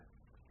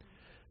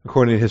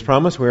According to his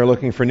promise, we are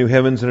looking for new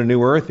heavens and a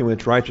new earth in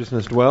which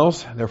righteousness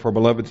dwells. Therefore,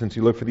 beloved, since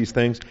you look for these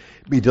things,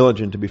 be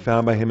diligent to be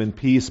found by him in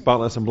peace,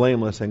 spotless and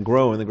blameless, and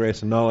grow in the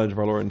grace and knowledge of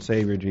our Lord and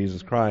Savior,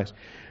 Jesus Christ.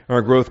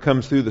 Our growth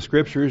comes through the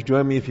Scriptures.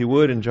 Join me, if you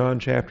would, in John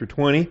chapter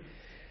 20.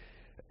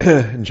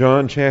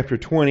 John chapter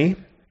 20,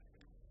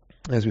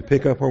 as we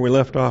pick up where we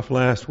left off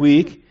last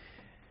week.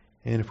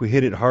 And if we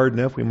hit it hard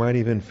enough, we might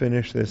even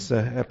finish this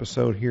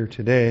episode here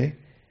today.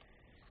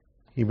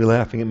 You'll be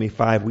laughing at me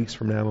 5 weeks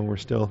from now when we're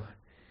still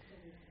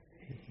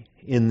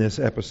in this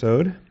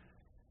episode.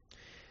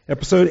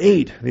 Episode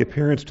 8, the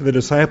appearance to the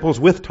disciples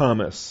with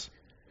Thomas.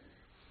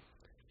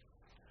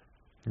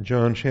 In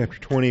John chapter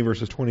 20,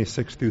 verses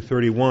 26 through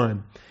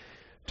 31.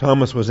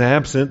 Thomas was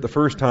absent the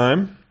first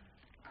time.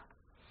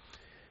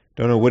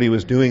 Don't know what he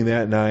was doing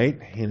that night,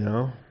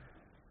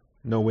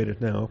 No way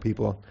to know.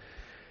 People,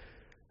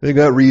 they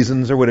got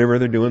reasons or whatever.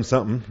 They're doing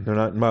something. They're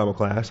not in Bible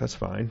class. That's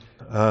fine.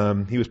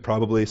 He was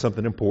probably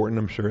something important.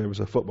 I'm sure it was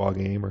a football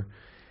game or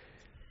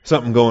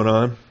something going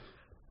on.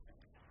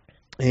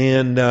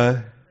 And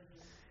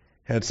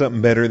had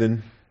something better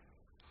than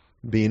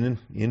being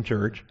in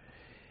church.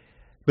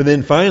 But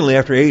then finally,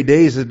 after 8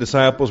 days, the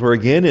disciples were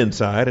again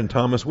inside, and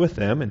Thomas with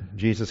them. And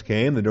Jesus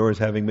came, the doors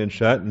having been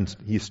shut, and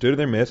he stood in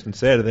their midst and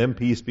said to them,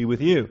 "Peace be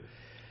with you."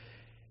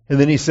 And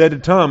then he said to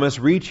Thomas,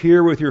 "Reach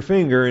here with your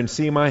finger and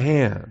see my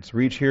hands.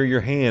 Reach here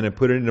your hand and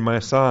put it into my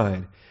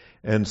side.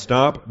 And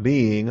stop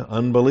being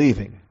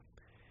unbelieving.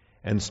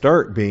 And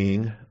start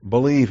being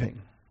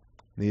believing."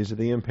 These are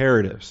the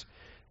imperatives.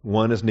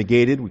 One is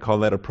negated, we call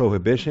that a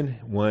prohibition.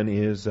 One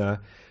is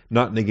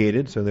not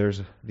negated, so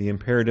there's the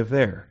imperative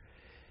there.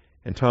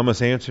 And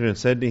Thomas answered and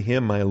said to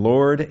him, "My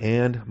Lord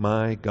and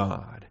my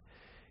God."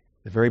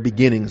 The very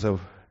beginnings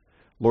of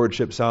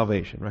Lordship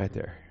salvation right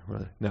there.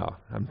 No,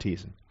 I'm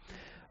teasing.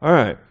 All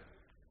right,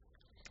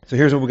 so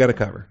here's what we've got to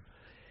cover.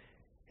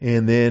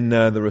 And then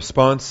the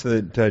response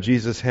that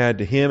Jesus had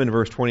to him in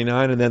verse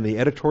 29, and then the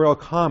editorial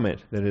comment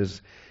that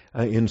is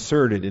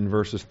inserted in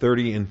verses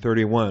 30 and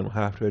 31. We'll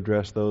have to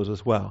address those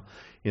as well.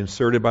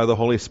 Inserted by the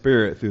Holy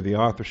Spirit through the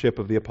authorship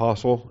of the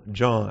Apostle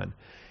John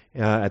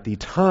at the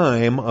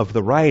time of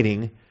the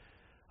writing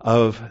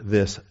of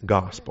this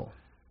gospel.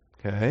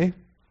 Okay?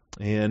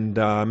 And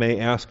I may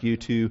ask you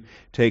to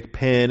take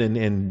pen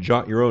and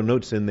jot your own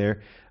notes in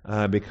there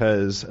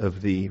because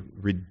of the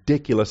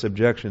ridiculous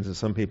objections that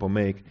some people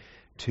make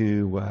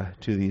to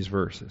these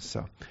verses.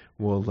 So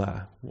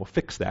we'll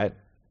fix that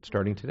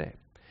starting today.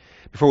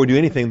 Before we do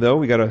anything, though,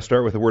 we got to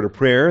start with a word of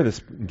prayer. This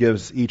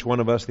gives each one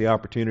of us the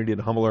opportunity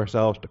to humble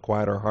ourselves, to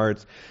quiet our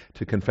hearts,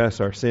 to confess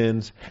our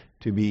sins,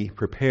 to be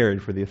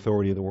prepared for the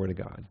authority of the Word of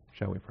God.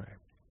 Shall we pray?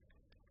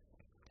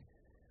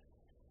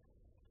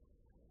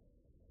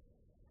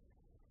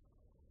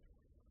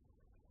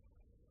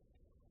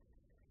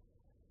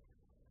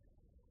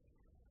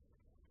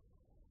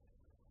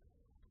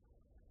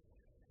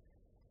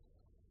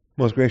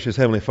 Most gracious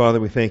Heavenly Father,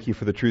 we thank you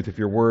for the truth of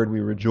your word. We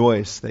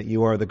rejoice that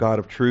you are the God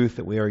of truth,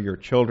 that we are your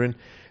children,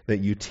 that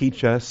you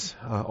teach us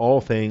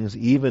all things,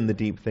 even the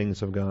deep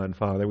things of God,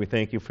 Father. We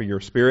thank you for your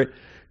Spirit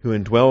who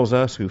indwells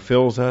us, who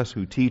fills us,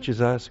 who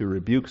teaches us, who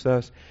rebukes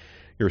us,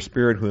 your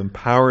Spirit who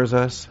empowers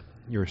us,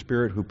 your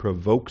Spirit who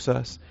provokes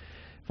us.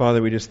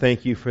 Father, we just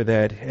thank you for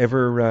that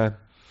ever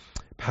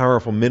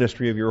powerful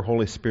ministry of your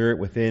Holy Spirit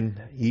within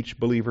each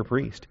believer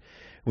priest.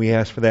 We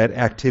ask for that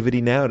activity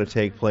now to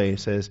take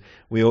place as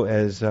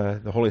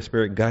the Holy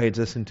Spirit guides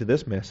us into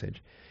this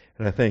message.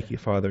 And I thank you,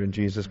 Father, in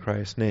Jesus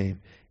Christ's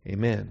name.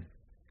 Amen.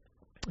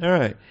 All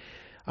right.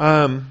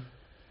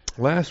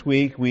 Last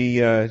week we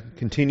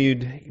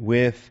continued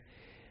with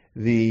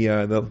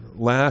the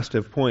last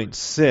of point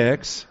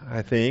 6,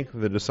 I think,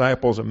 the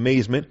disciples'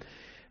 amazement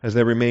as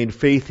they remained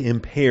faith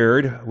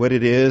impaired, what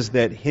it is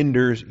that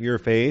hinders your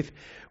faith,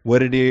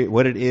 what it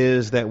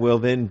is that will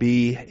then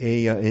be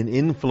an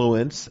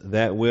influence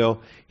that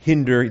will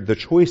hinder the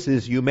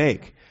choices you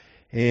make.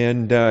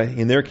 And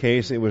in their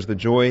case, it was the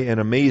joy and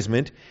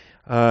amazement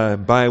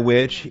by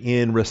which,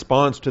 in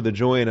response to the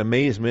joy and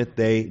amazement,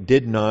 they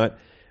did not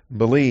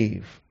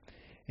believe.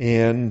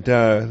 And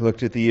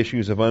looked at the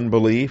issues of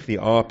unbelief, the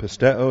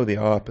apisteo, the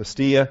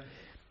apistia.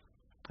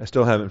 I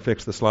still haven't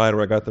fixed the slide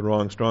where I got the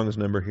wrong Strong's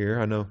number here.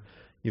 I know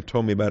you've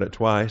told me about it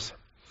twice.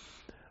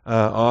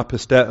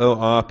 Apisteo,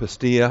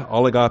 apistia,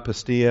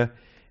 oligopistia,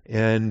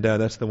 and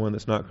that's the one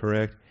that's not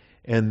correct.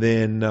 And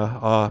then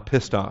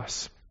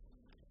apistos,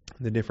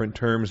 the different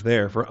terms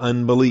there for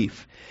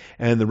unbelief.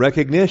 And the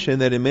recognition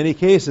that in many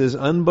cases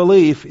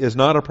unbelief is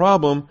not a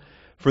problem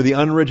for the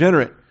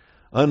unregenerate.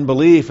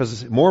 Unbelief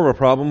is more of a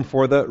problem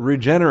for the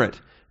regenerate.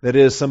 That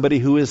is, somebody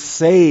who is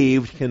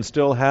saved can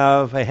still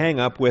have a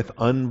hang-up with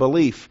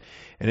unbelief.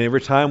 And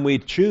every time we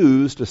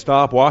choose to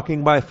stop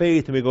walking by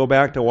faith and we go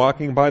back to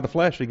walking by the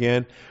flesh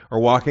again, or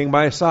walking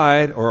by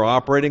sight, or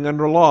operating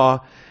under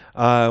law,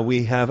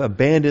 we have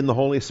abandoned the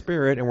Holy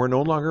Spirit and we're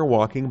no longer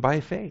walking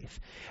by faith.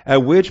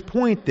 At which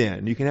point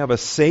then, you can have a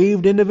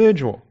saved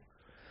individual.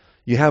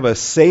 You have a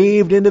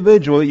saved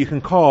individual that you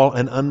can call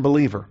an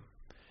unbeliever.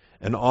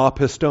 An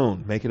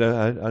apiston, make it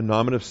a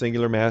nominative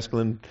singular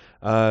masculine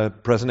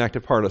present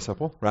active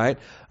participle, right?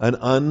 An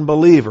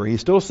unbeliever.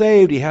 He's still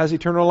saved. He has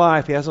eternal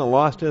life. He hasn't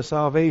lost his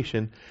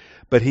salvation.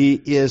 But he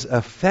is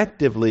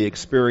effectively,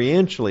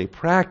 experientially,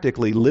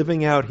 practically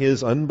living out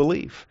his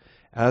unbelief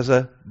as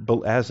a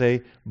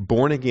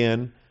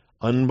born-again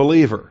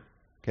unbeliever.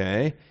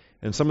 Okay?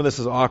 And some of this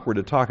is awkward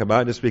to talk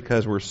about just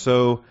because we're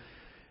so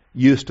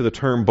used to the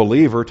term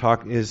believer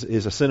is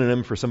a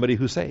synonym for somebody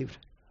who's saved.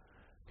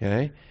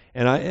 Okay?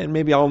 And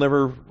maybe I'll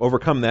never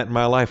overcome that in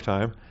my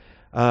lifetime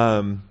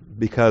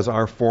because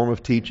our form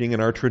of teaching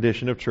and our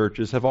tradition of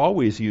churches have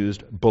always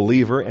used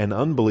believer and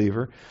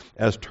unbeliever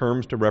as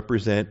terms to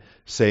represent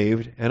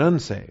saved and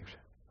unsaved.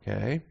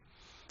 Okay?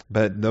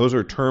 But those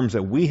are terms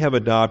that we have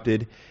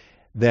adopted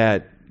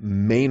that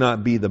may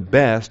not be the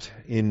best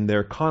in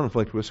their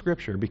conflict with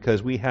Scripture,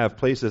 because we have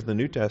places in the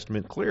New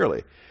Testament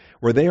clearly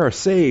where they are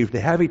saved, they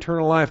have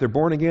eternal life, they're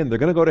born again, they're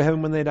going to go to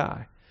heaven when they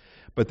die.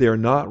 But they are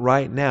not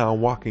right now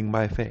walking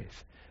by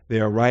faith. They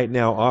are right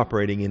now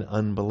operating in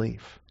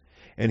unbelief.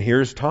 And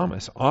here's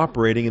Thomas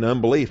operating in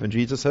unbelief, and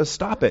Jesus says,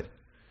 stop it.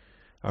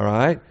 All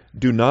right?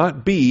 Do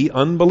not be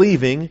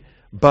unbelieving,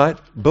 but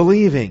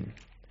believing.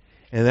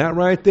 And that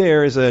right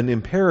there is an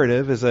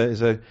imperative, is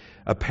a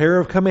pair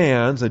of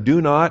commands, a do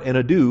not and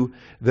a do,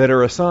 that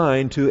are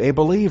assigned to a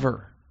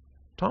believer.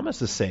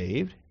 Thomas is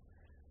saved.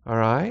 All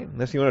right?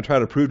 Unless you want to try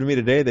to prove to me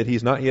today that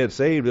he's not yet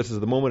saved, this is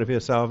the moment of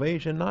his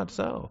salvation, not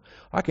so.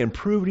 I can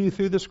prove to you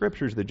through the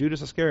Scriptures that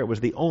Judas Iscariot was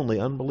the only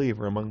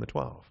unbeliever among the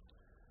 12.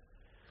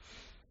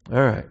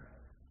 All right.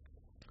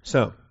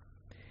 So,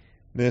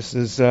 this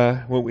is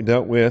what we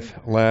dealt with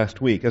last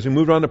week. As we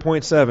moved on to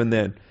point 7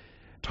 then,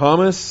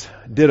 Thomas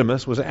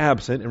Didymus was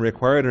absent and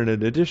required an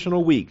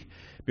additional week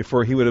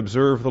before he would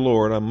observe the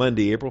Lord on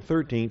Monday, April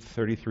 13th,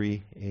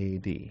 33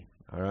 A.D.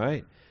 All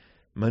right?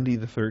 Monday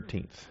the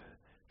 13th.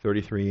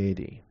 33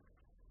 A.D.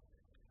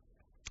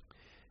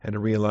 Had to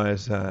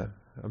realize, I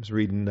was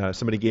reading,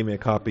 somebody gave me a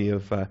copy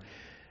of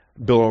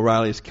Bill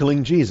O'Reilly's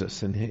Killing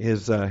Jesus, and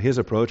his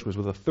approach was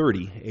with a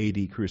 30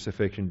 A.D.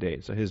 crucifixion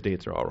date, so his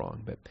dates are all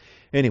wrong. But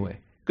anyway,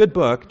 good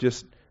book,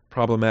 just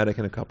problematic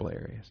in a couple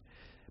areas.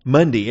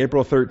 Monday,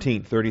 April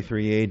 13th,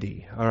 33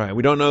 A.D. All right,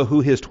 we don't know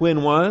who his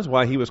twin was,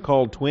 why he was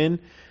called twin.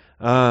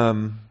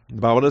 The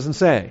Bible doesn't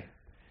say.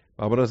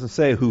 The Bible doesn't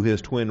say who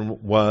his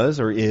twin was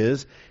or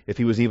is, if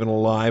he was even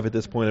alive at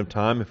this point of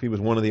time, if he was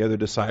one of the other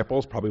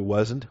disciples, probably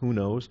wasn't, who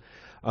knows.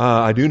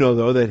 I do know,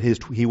 though, that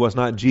he was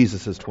not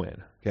Jesus'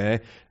 twin.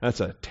 Okay,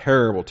 that's a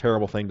terrible,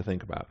 terrible thing to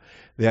think about.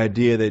 The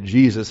idea that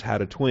Jesus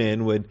had a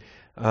twin would,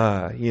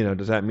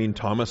 does that mean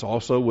Thomas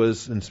also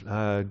was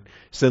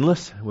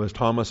sinless? Was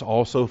Thomas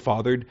also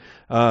fathered?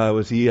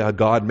 Was he a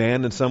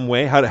God-man in some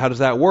way? How does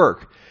that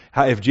work?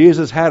 If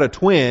Jesus had a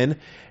twin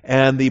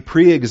and the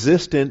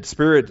pre-existent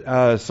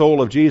spirit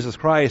soul of Jesus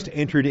Christ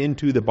entered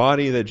into the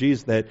body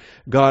that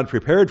God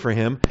prepared for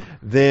him,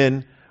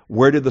 then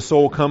where did the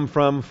soul come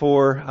from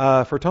for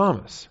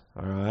Thomas?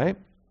 All right.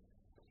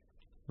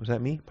 Was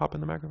that me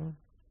popping the microphone?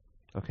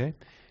 Okay.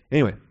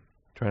 Anyway,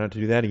 try not to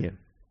do that again.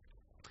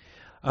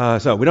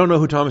 So we don't know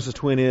who Thomas's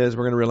twin is.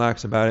 We're going to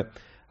relax about it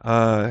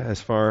as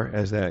far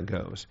as that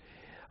goes.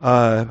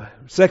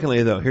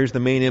 Secondly, though, here's the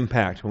main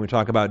impact when we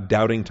talk about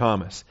doubting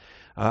Thomas.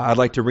 I'd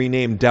like to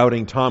rename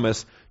doubting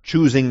Thomas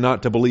choosing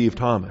not to believe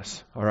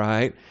Thomas. All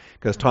right?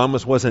 Because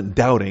Thomas wasn't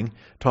doubting.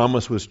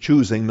 Thomas was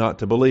choosing not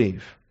to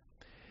believe.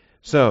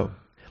 So,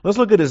 let's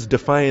look at his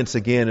defiance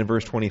again in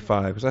verse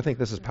 25, because I think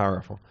this is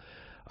powerful.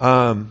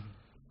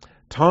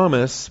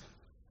 Thomas,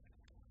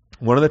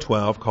 one of the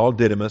 12, called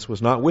Didymus,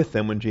 was not with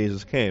them when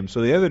Jesus came.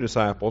 So the other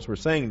disciples were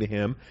saying to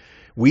him,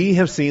 "We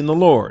have seen the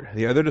Lord."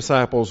 The other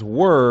disciples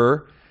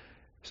were,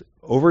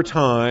 over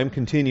time,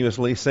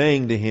 continuously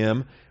saying to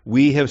him,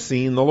 "We have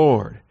seen the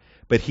Lord."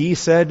 But he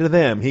said to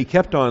them, he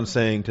kept on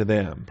saying to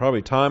them,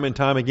 probably time and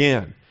time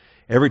again,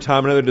 every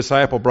time another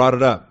disciple brought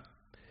it up.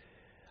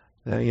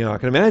 Now, I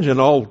can imagine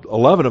all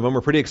 11 of them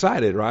were pretty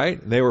excited, right?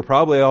 They were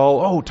probably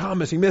all, "Oh,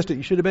 Thomas, you missed it.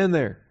 You should have been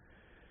there."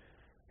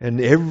 And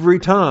every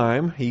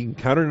time he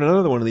encountered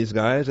another one of these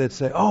guys, they'd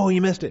say, "Oh, you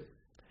missed it."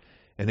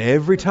 And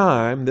every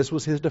time, this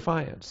was his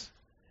defiance.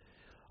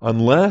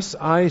 "Unless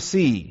I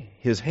see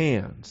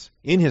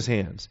in his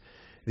hands,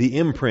 the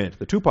imprint,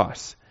 the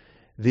tupos,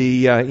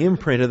 the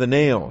imprint of the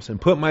nails, and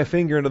put my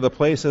finger into the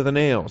place of the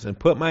nails, and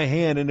put my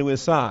hand into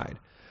his side."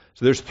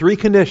 So there's 3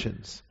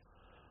 conditions.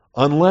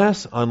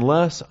 Unless. In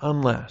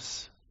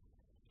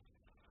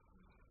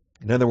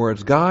other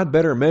words, God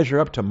better measure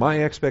up to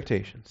my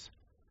expectations.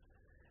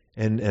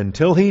 And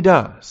until he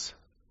does,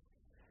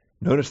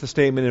 notice the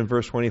statement in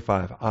verse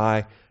 25,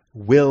 "I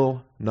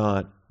will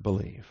not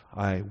believe."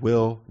 I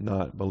will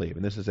not believe.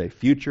 And this is a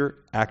future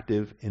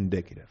active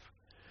indicative.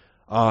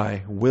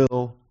 I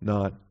will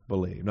not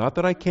believe. Not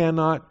that I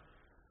cannot,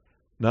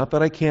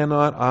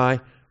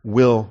 I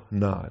will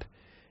not.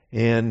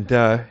 And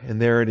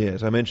there it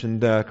is. I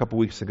mentioned a couple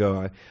weeks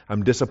ago,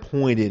 I'm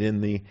disappointed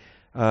in the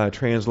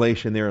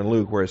translation there in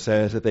Luke where it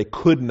says that they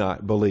could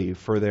not believe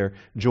for their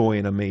joy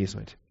and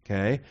amazement.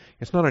 Okay?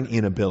 It's not an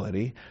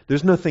inability.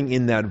 There's nothing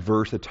in that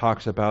verse that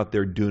talks about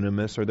their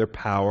dunamis or their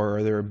power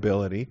or their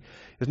ability.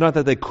 It's not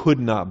that they could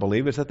not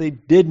believe. It's that they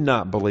did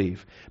not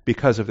believe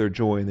because of their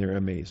joy and their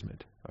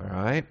amazement. All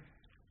right?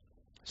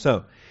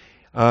 So,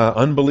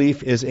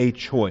 unbelief is a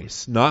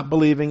choice. Not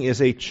believing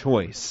is a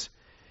choice.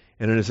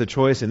 And it is a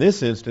choice in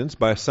this instance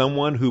by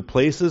someone who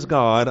places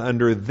God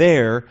under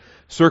their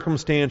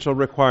circumstantial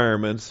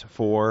requirements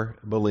for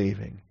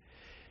believing.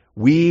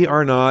 We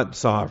are not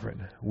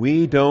sovereign.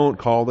 We don't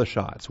call the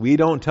shots. We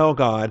don't tell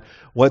God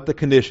what the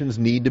conditions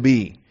need to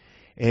be.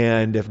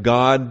 And if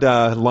God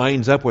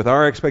lines up with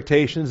our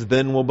expectations,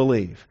 then we'll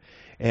believe.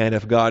 And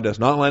if God does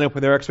not line up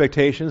with our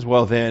expectations,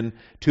 well then,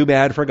 too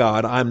bad for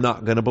God, I'm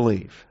not going to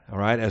believe. All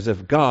right? As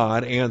if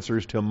God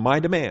answers to my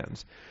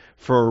demands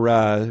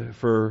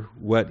for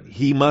what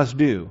He must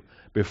do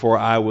before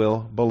I will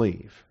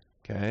believe.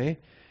 Okay?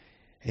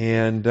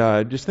 And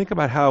just think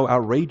about how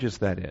outrageous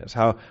that is,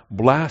 how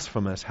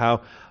blasphemous,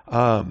 how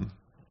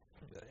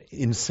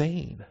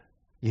insane.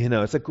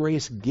 It's a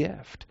grace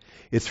gift.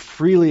 It's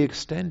freely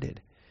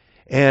extended.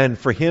 And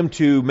for Him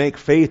to make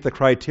faith the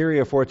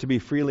criteria for it to be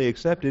freely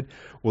accepted,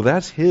 well,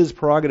 that's His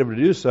prerogative to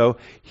do so.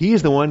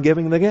 He's the one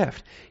giving the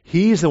gift.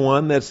 He's the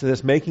one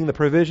that's making the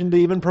provision to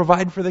even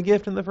provide for the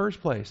gift in the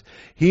first place.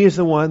 He is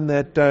the one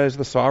that is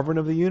the sovereign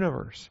of the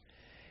universe.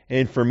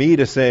 And for me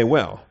to say,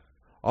 well,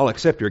 I'll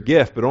accept your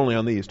gift, but only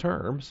on these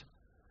terms,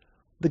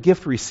 the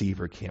gift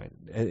receiver can't,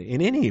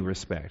 in any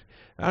respect.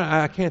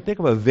 I can't think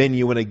of a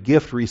venue when a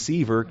gift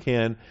receiver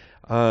can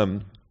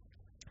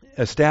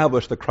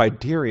establish the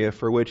criteria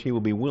for which he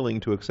will be willing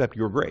to accept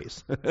your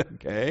grace.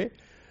 Okay?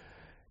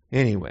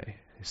 Anyway,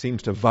 it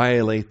seems to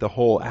violate the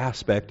whole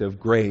aspect of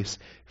grace,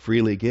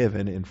 freely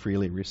given and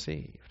freely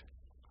received.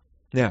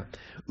 Now,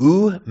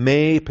 ou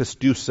me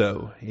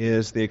pistuso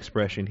is the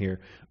expression here.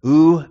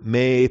 Ou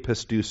me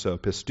pistuso.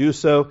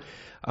 Pistuso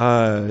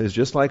is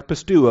just like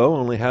pistuo,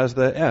 only has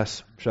the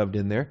S shoved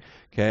in there.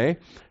 Okay?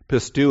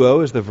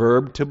 Pistuo is the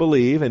verb to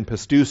believe, and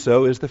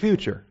pistuso is the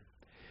future.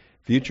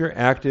 Future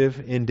active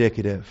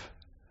indicative.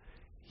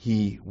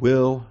 He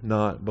will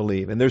not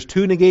believe. And there's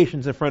two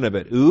negations in front of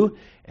it. Ou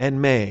and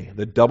me,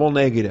 the double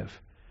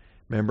negative.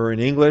 Remember, in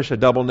English, a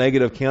double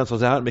negative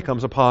cancels out and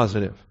becomes a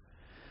positive.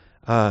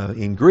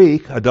 In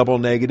Greek, a double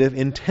negative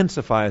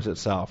intensifies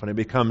itself and it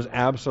becomes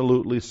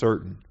absolutely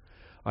certain.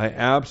 I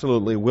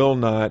absolutely will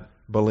not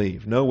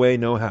believe. No way,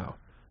 no how.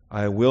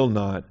 I will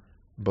not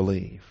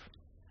believe.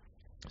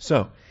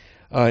 So,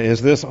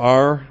 is this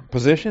our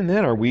position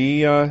then? Are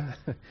we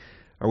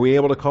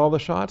able to call the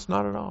shots?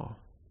 Not at all.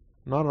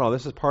 Not at all.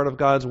 This is part of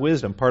God's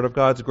wisdom, part of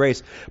God's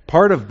grace.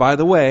 Part of, by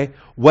the way,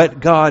 what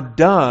God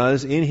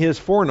does in His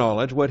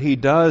foreknowledge, what He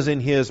does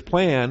in His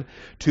plan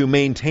to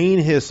maintain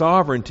His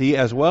sovereignty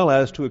as well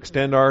as to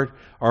extend our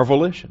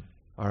volition.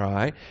 All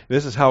right?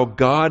 This is how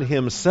God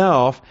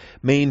Himself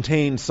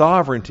maintains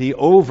sovereignty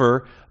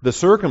over the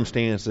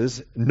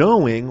circumstances,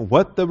 knowing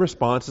what the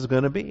response is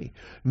going to be,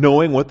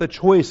 knowing what the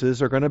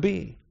choices are going to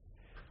be.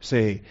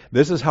 See,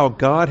 this is how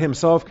God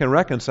Himself can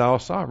reconcile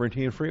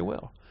sovereignty and free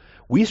will.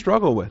 We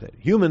struggle with it.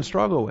 Humans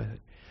struggle with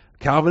it.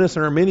 Calvinists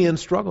and Arminians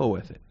struggle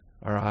with it.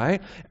 All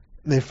right?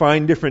 They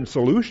find different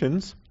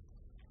solutions.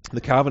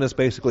 The Calvinist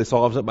basically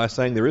solves it by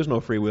saying there is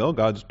no free will.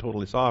 God's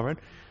totally sovereign.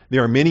 The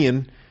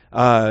Arminian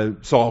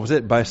solves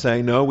it by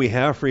saying, no, we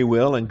have free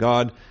will, and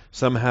God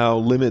somehow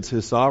limits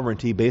His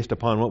sovereignty based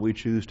upon what we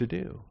choose to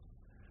do.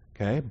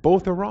 Okay?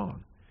 Both are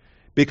wrong.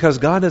 Because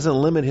God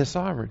doesn't limit His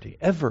sovereignty,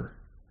 ever.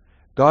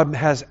 God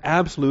has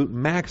absolute,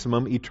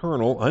 maximum,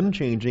 eternal,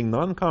 unchanging,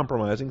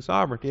 non-compromising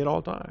sovereignty at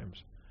all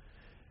times.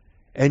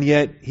 And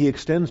yet, He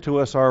extends to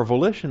us our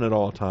volition at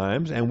all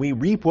times, and we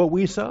reap what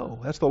we sow.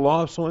 That's the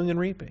law of sowing and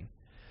reaping.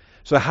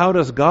 So how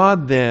does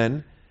God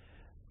then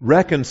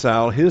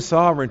reconcile His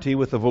sovereignty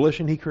with the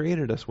volition He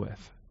created us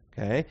with?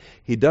 Okay?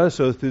 He does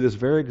so through this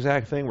very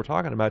exact thing we're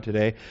talking about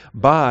today,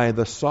 by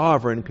the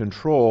sovereign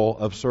control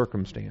of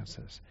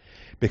circumstances.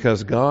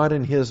 Because God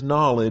in His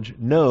knowledge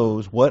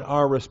knows what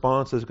our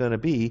response is going to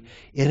be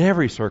in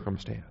every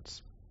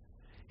circumstance.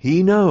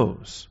 He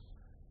knows,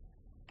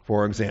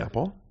 for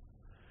example,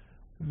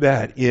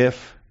 that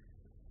if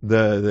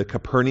the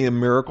Capernaum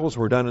miracles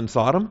were done in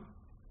Sodom,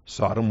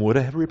 Sodom would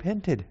have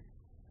repented.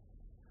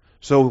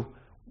 So,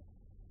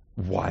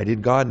 why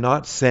did God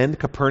not send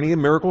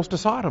Capernaum miracles to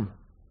Sodom?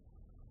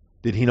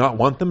 Did He not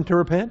want them to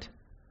repent?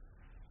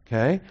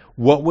 Okay?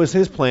 What was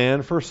His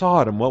plan for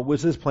Sodom? What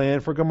was His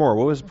plan for Gomorrah?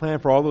 What was His plan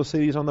for all those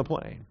cities on the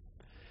plain?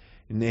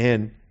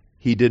 And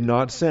He did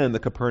not send the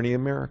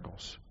Capernaum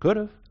miracles. Could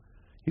have.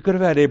 He could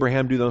have had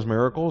Abraham do those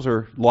miracles,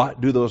 or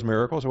Lot do those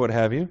miracles, or what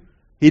have you.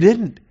 He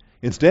didn't.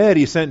 Instead,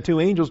 He sent 2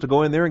 angels to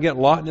go in there and get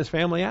Lot and his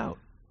family out.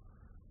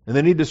 And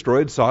then He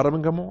destroyed Sodom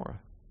and Gomorrah.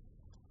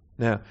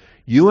 Now,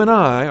 you and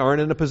I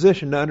aren't in a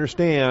position to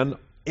understand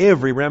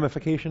every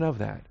ramification of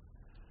that.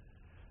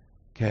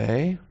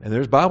 Okay, and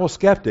there's Bible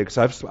skeptics.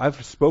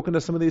 I've spoken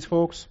to some of these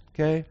folks.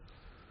 Okay,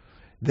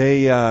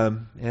 they're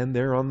on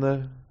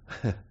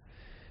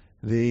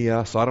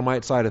the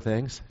sodomite side of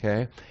things.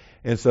 Okay,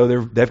 and so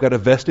they've got a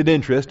vested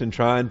interest in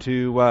trying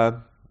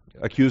to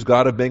accuse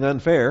God of being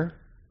unfair.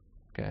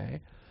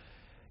 Okay.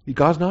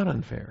 God's not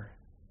unfair.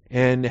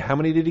 And how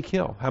many did he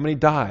kill? How many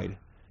died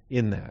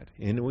in that?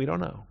 And we don't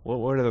know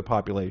what the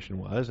population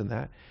was in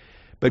that.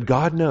 But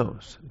God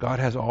knows. God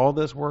has all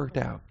this worked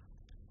out.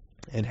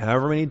 And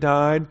however many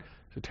died,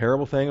 it's a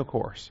terrible thing, of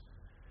course.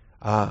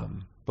 But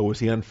was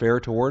he unfair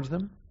towards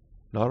them?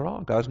 Not at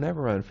all. God's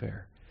never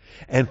unfair.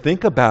 And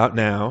think about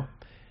now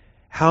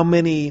how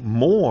many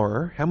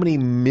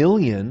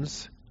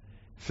millions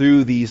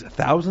through these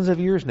thousands of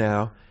years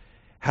now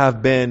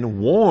have been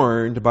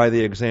warned by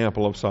the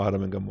example of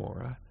Sodom and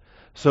Gomorrah,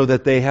 so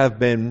that they have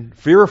been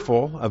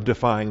fearful of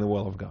defying the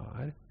will of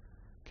God.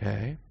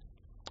 Okay?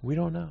 We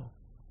don't know.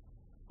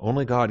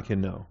 Only God can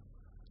know.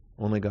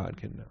 Only God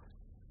can know.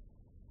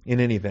 In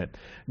any event,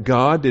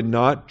 God did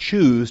not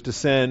choose to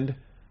send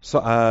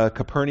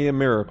Capernaum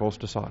miracles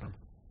to Sodom.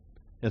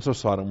 And so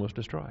Sodom was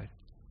destroyed.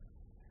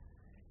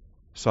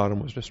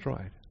 Sodom was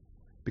destroyed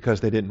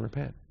because they didn't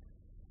repent.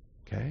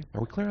 Okay?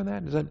 Are we clear on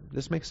that? Does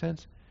this make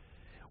sense?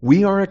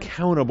 We are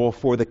accountable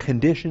for the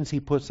conditions he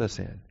puts us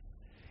in.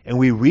 And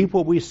we reap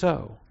what we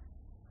sow.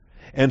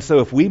 And so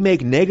if we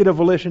make negative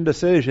volition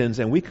decisions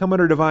and we come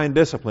under divine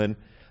discipline,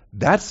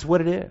 that's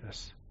what it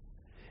is.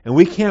 And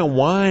we can't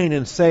whine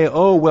and say,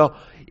 oh, well,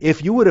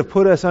 if you would have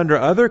put us under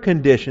other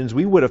conditions,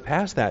 we would have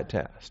passed that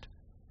test.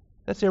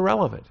 That's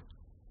irrelevant.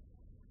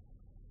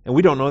 And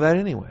we don't know that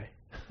anyway.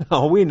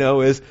 All we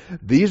know is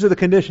these are the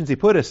conditions he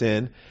put us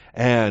in,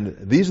 and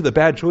these are the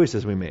bad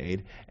choices we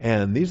made,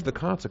 and these are the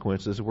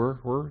consequences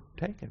we're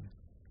taking.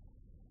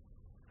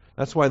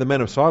 That's why the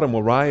men of Sodom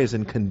will rise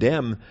and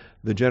condemn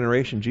the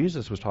generation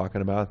Jesus was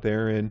talking about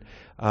there, and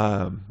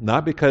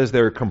not because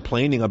they're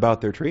complaining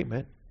about their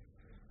treatment,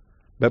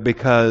 but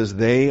because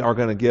they are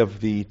going to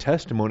give the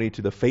testimony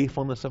to the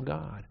faithfulness of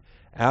God.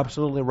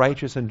 Absolutely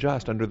righteous and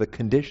just under the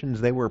conditions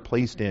they were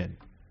placed in.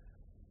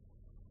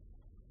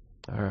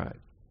 All right.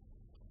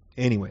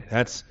 Anyway,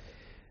 that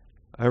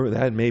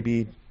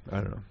maybe,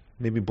 I don't know,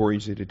 maybe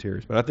bores you to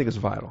tears, but I think it's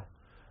vital.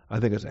 I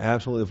think it's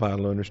absolutely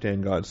vital to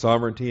understand God's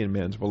sovereignty and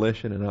man's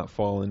volition and not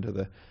fall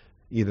into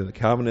either the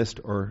Calvinist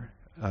or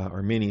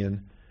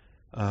Arminian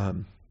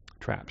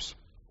traps.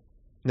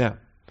 Now,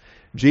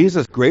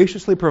 Jesus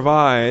graciously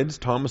provides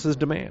Thomas's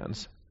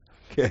demands.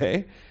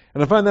 Okay?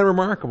 And I find that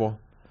remarkable.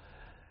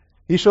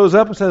 He shows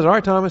up and says, all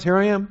right, Thomas, here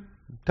I am.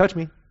 Touch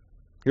me.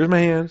 Here's my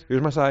hands.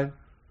 Here's my side.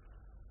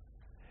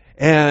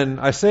 And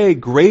I say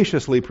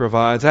graciously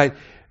provides.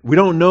 We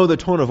don't know the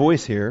tone of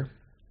voice here.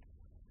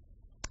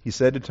 He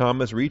said to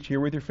Thomas, reach here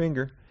with your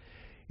finger.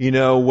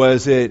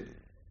 Was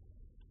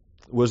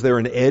there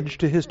an edge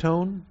to his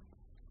tone?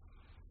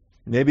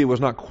 Maybe it was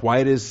not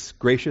quite as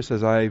gracious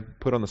as I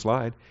put on the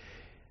slide.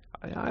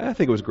 I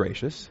think it was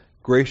gracious.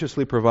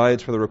 Graciously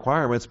provides for the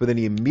requirements, but then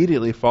he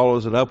immediately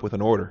follows it up with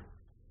an order.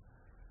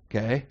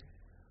 Okay?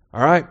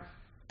 All right,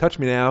 touch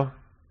me now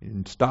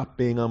and stop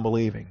being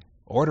unbelieving.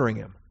 Ordering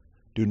him.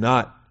 Do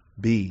not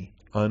be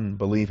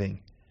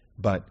unbelieving,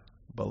 but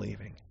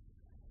believing.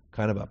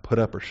 Kind of a put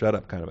up or shut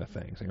up kind of a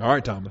thing. Saying, all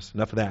right, Thomas,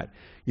 enough of that.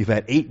 You've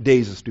had 8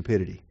 days of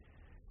stupidity.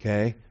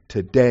 Okay?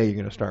 Today you're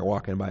going to start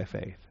walking by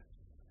faith.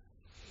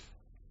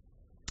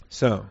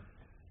 So,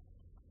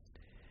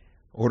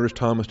 orders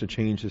Thomas to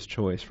change his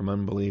choice from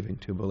unbelieving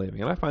to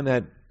believing. And I find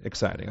that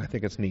exciting. I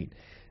think it's neat.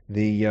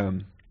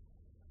 If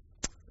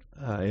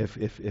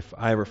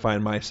I ever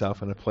find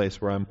myself in a place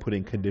where I'm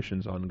putting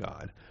conditions on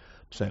God,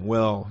 saying,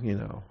 well,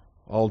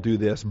 I'll do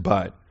this,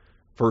 but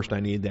first I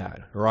need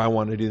that. Or I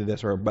want to do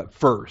this, or but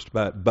first,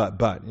 but.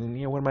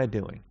 And what am I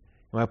doing?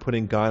 Am I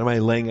putting God, am I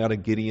laying out a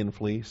Gideon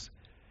fleece?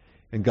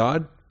 And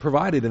God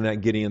provided in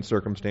that Gideon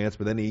circumstance,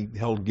 but then he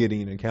held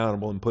Gideon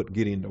accountable and put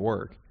Gideon to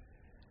work.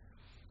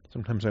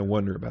 Sometimes I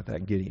wonder about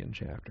that Gideon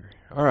chapter.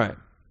 All right.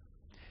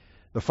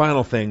 The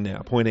final thing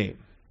now, point 8.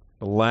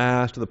 The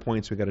last of the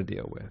points we've got to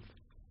deal with.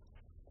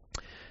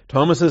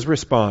 Thomas's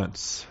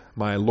response,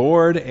 my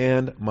Lord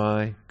and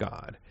my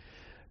God.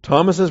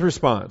 Thomas's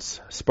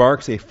response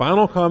sparks a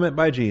final comment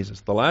by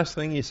Jesus, the last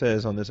thing he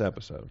says on this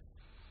episode.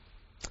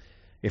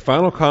 A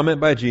final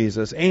comment by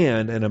Jesus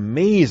and an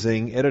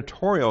amazing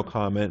editorial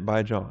comment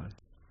by John.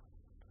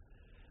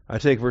 I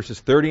take verses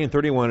 30 and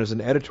 31 as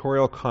an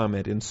editorial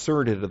comment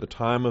inserted at the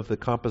time of the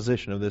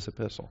composition of this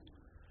epistle.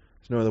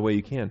 There's no other way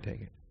you can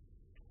take it.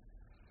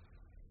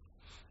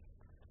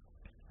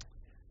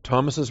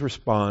 Thomas's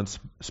response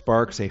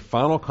sparks a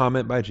final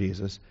comment by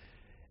Jesus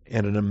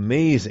and an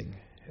amazing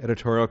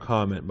editorial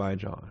comment by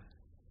John.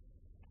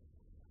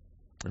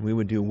 And we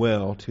would do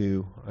well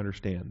to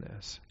understand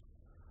this.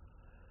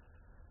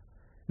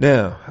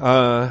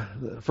 Now,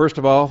 first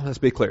of all, let's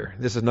be clear.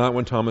 This is not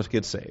when Thomas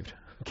gets saved.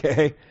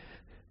 Okay?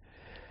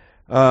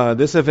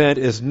 This event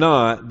is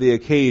not the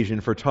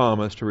occasion for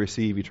Thomas to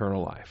receive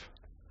eternal life.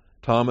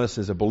 Thomas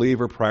is a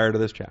believer prior to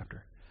this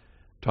chapter.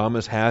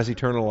 Thomas has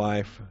eternal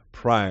life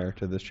prior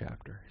to this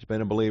chapter. He's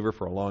been a believer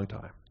for a long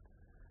time.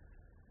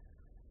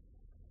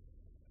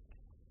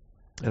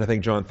 And I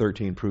think John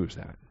 13 proves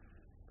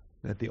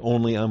that the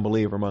only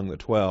unbeliever among the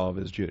 12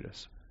 is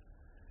Judas.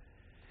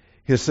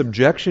 His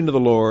subjection to the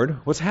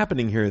Lord, what's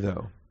happening here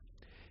though?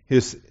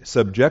 His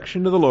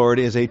subjection to the Lord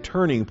is a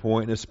turning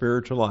point in his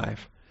spiritual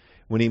life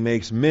when he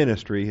makes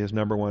ministry his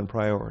number one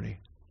priority.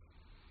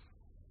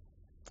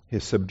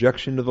 His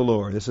subjection to the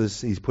Lord.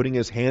 He's putting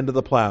his hand to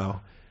the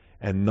plow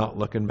and not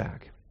looking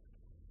back.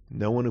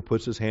 No one who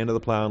puts his hand to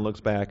the plow and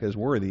looks back is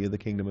worthy of the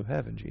kingdom of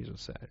heaven,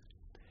 Jesus said.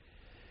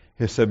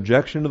 His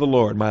subjection to the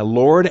Lord, my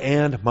Lord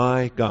and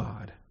my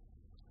God.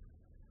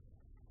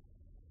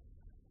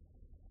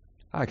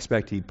 I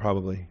expect he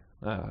probably,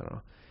 I don't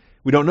know.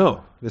 We don't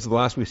know. This is the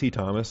last we see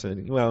Thomas,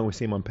 and we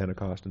see him on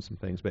Pentecost and some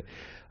things. But,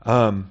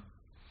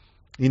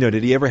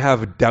 did he ever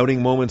have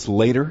doubting moments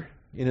later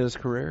in his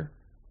career?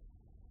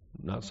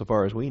 Not so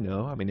far as we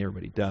know. I mean,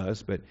 everybody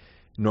does, but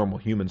normal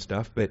human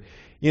stuff. But,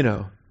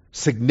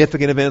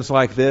 significant events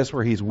like this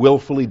where he's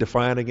willfully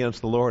defiant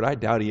against the Lord, I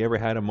doubt he ever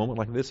had a moment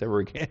like this ever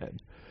again.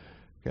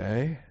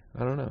 Okay? I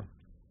don't know.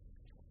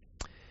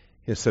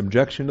 His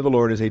subjection to the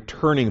Lord is a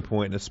turning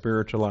point in his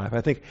spiritual life.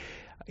 I think,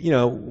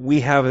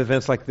 we have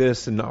events like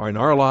this in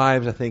our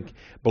lives. I think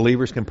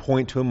believers can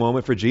point to a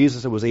moment. For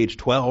Jesus, it was age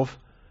 12.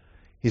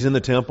 He's in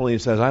the temple and he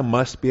says, I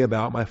must be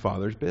about my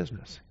Father's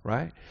business,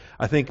 right?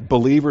 I think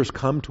believers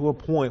come to a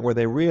point where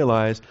they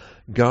realize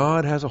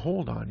God has a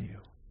hold on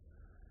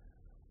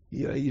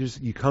you.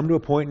 You come to a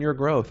point in your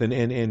growth.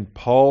 And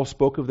Paul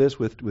spoke of this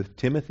with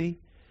Timothy.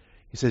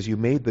 He says, you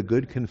made the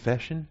good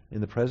confession in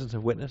the presence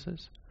of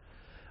witnesses.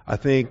 I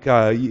think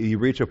you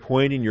reach a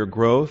point in your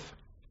growth.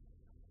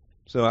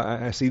 So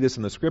I see this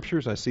in the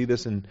Scriptures. I see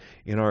this in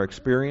our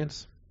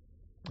experience.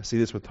 I see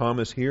this with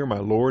Thomas here, my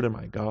Lord and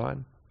my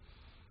God.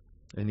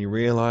 And you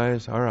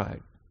realize, all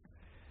right,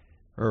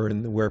 or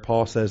where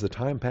Paul says the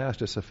time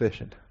past is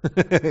sufficient.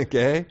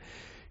 Okay?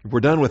 We're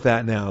done with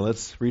that now.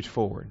 Let's reach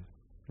forward.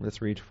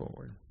 Let's reach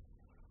forward.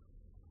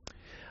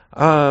 If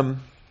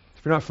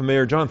you're not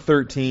familiar, John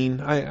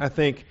 13, I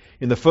think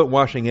in the foot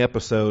washing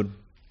episode,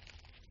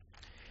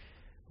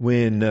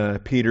 when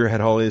Peter had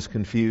all his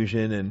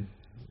confusion and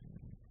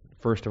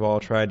first of all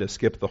tried to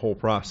skip the whole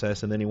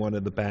process and then he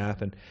wanted the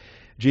bath, and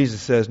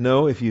Jesus says,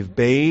 no, if you've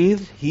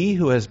bathed, he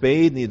who has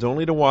bathed needs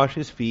only to wash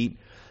his feet,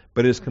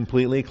 but is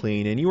completely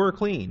clean. And you are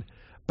clean,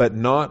 but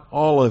not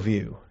all of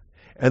you.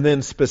 And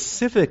then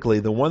specifically,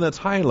 the one that's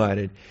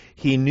highlighted,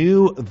 he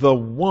knew the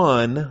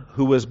one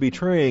who was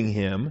betraying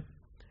him,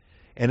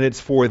 and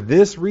it's for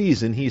this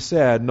reason he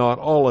said, not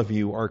all of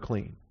you are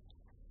clean.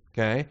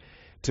 Okay?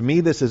 To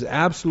me, this is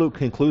absolute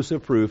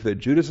conclusive proof that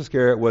Judas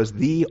Iscariot was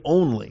the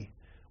only,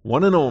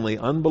 one and only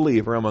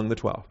unbeliever among the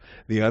 12.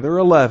 The other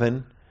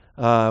 11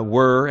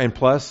 were, and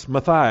plus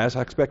Matthias,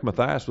 I expect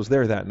Matthias was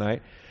there that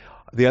night,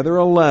 the other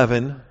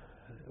 11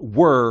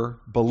 were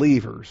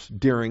believers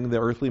during the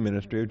earthly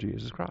ministry of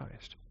Jesus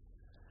Christ.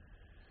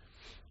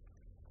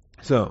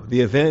 So,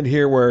 the event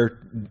here where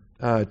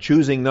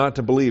choosing not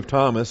to believe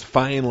Thomas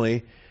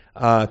finally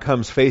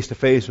comes face to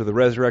face with the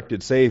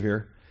resurrected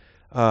Savior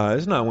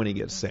is not when he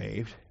gets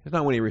saved. It's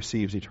not when he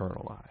receives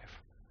eternal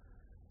life.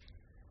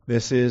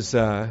 This is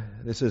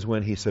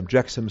when he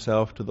subjects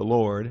himself to the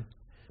Lord,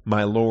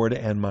 my Lord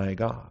and my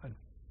God.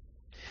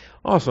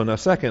 Also, now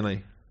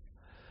secondly,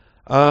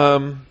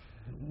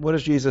 what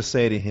does Jesus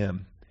say to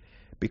him?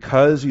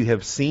 Because you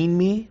have seen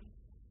me,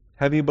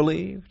 have you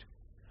believed?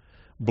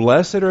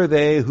 Blessed are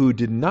they who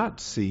did not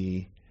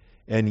see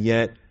and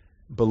yet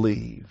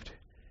believed.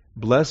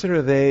 Blessed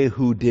are they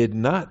who did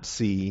not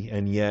see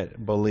and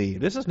yet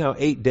believe. This is now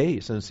 8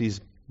 days since he's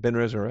been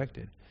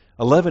resurrected.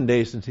 11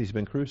 days since he's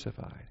been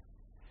crucified.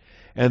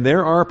 And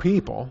there are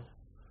people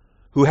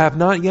who have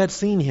not yet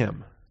seen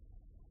him.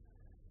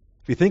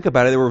 If you think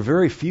about it, there were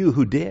very few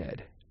who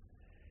did.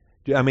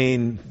 I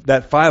mean,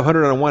 that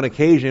 501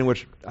 occasion,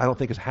 which I don't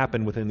think has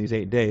happened within these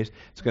 8 days,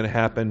 it's going to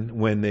happen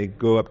when they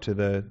go up to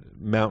the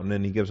mountain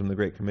and he gives them the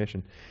Great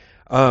Commission.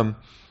 But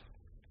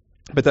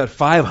that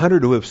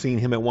 500 who have seen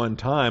him at one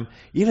time,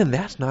 even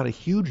that's not a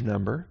huge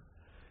number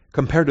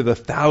compared to the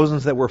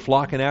thousands that were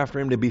flocking after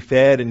him to be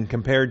fed, and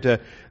compared to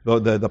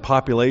the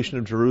population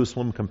of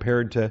Jerusalem,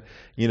 compared to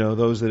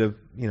those that have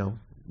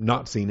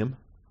not seen him.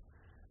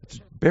 It's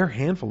a bare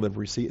handful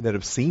that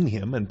have seen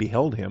him and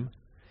beheld him.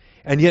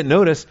 And yet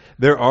notice,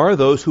 there are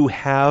those who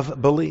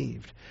have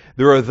believed.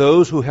 There are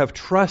those who have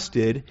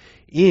trusted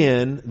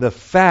in the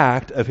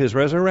fact of his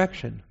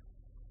resurrection.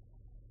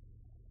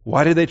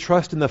 Why did they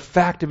trust in the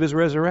fact of his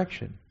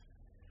resurrection?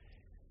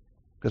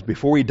 Because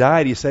before he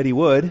died, he said he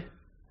would.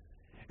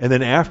 And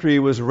then after he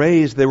was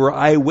raised, there were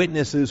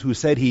eyewitnesses who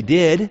said he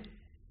did.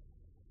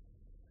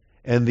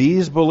 And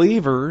these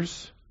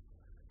believers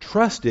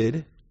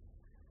trusted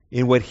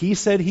in what he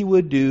said he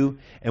would do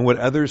and what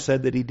others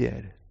said that he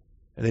did.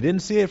 And they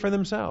didn't see it for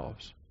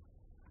themselves,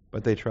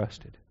 but they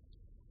trusted.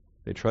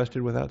 They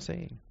trusted without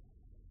seeing.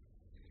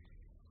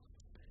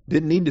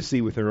 Didn't need to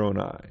see with their own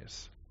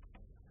eyes.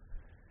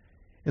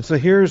 And so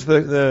here's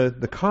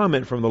the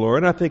comment from the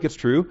Lord, and I think it's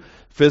true.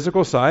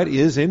 Physical sight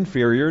is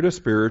inferior to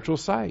spiritual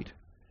sight.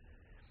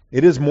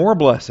 It is more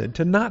blessed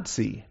to not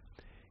see.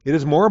 It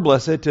is more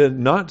blessed to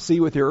not see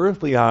with your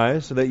earthly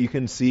eyes so that you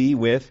can see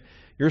with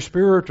your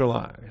spiritual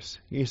eyes.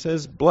 He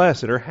says,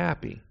 blessed or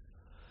happy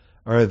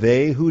are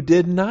they who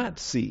did not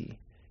see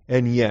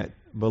and yet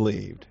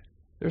believed.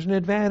 There's an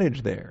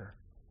advantage there.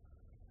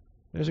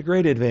 There's a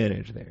great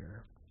advantage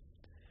there.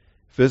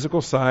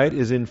 Physical sight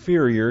is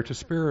inferior to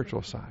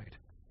spiritual sight.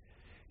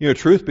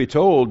 Truth be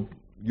told,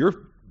 your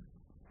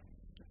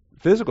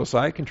physical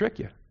sight can trick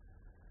you,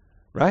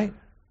 right?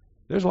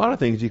 There's a lot of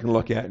things you can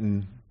look at,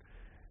 and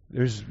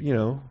there's,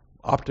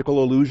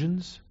 optical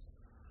illusions.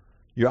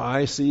 Your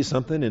eyes see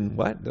something, and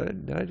what?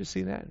 Did I just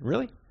see that?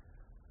 Really?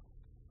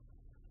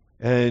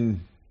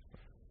 And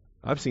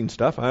I've seen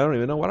stuff, I don't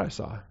even know what I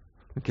saw.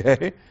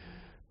 Okay?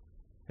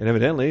 And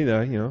evidently,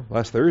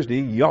 last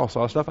Thursday, y'all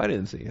saw stuff I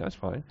didn't see. That's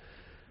fine.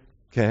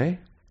 Okay?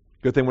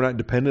 Good thing we're not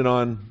dependent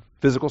on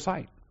physical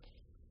sight.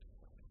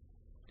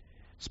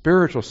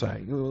 Spiritual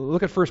sight.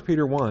 Look at 1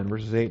 Peter 1,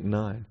 verses 8 and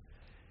 9.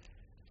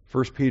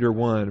 1 Peter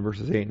 1,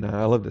 verses 8 and 9.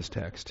 I love this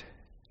text.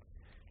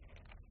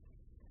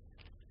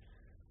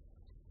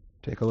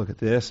 Take a look at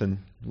this, and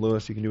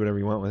Lewis, you can do whatever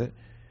you want with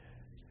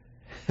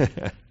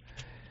it.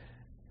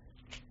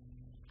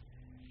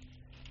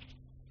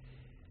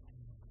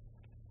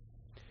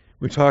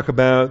 We talk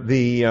about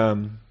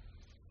the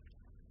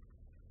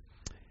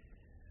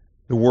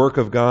work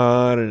of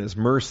God and His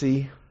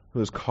mercy, who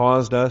has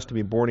caused us to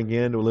be born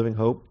again to a living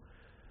hope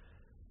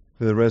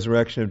through the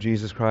resurrection of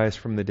Jesus Christ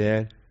from the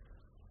dead.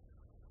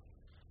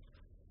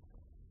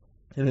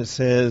 And it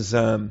says,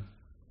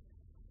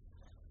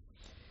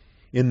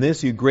 in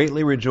this you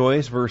greatly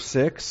rejoice, verse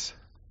 6.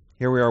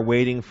 Here we are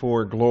waiting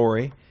for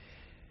glory.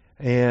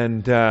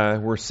 And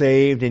we're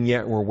saved, and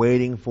yet we're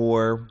waiting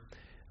for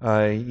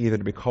either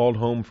to be called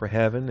home for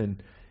heaven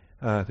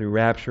and through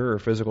rapture or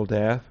physical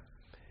death.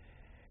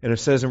 And it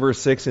says in verse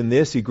 6, in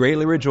this you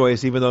greatly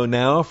rejoice, even though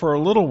now for a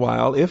little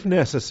while, if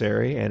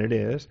necessary, and it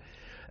is,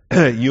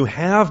 you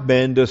have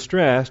been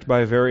distressed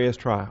by various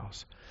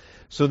trials,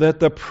 so that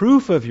the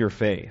proof of your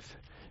faith,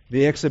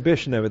 the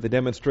exhibition of it, the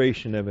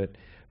demonstration of it,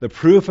 the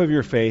proof of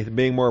your faith,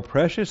 being more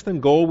precious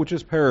than gold which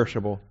is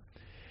perishable,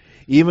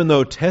 even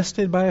though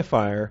tested by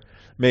fire,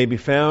 may be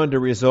found to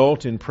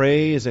result in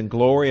praise and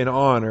glory and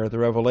honor at the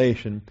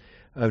revelation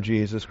of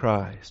Jesus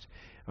Christ.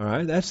 All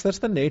right, that's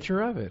the nature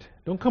of it.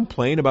 Don't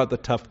complain about the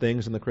tough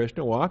things in the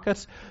Christian walk.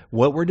 That's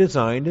what we're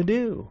designed to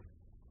do.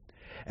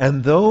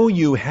 And though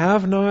you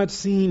have not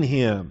seen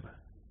Him,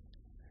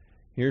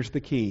 here's the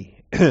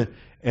key.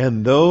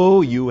 And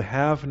though you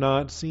have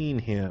not seen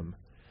Him,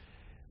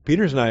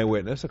 Peter's an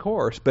eyewitness, of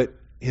course, but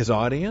his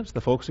audience,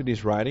 the folks that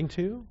he's writing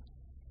to,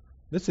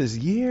 this is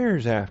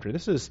years after.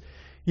 This is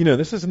in the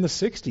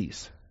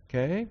 60s,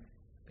 okay?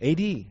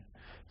 AD.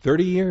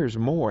 30 years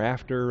more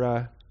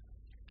after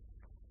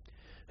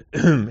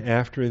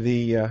after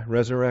the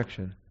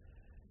resurrection.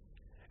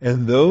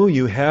 And though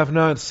you have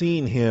not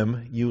seen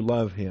Him, you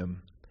love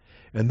Him.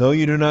 And though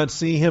you do not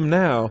see Him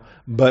now,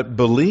 but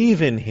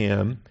believe in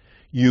Him,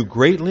 you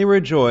greatly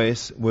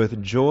rejoice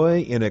with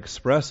joy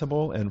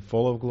inexpressible and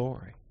full of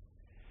glory.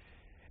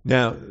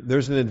 Now,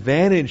 there's an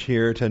advantage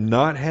here to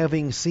not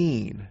having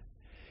seen,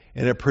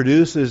 and it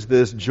produces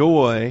this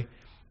joy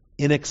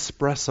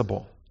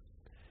inexpressible,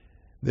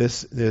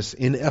 this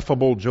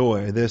ineffable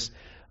joy, this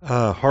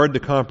hard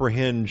to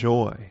comprehend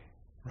joy,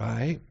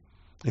 right?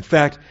 In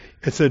fact,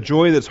 it's a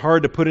joy that's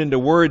hard to put into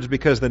words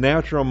because the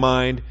natural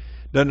mind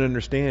doesn't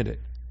understand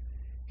it.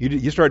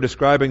 You start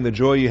describing the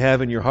joy you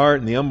have in your heart,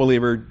 and the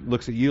unbeliever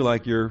looks at you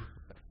like you're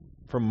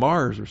from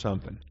Mars or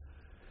something.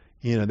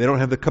 They don't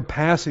have the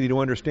capacity to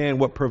understand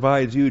what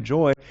provides you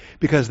joy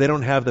because they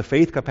don't have the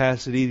faith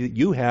capacity that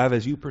you have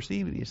as you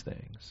perceive these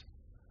things.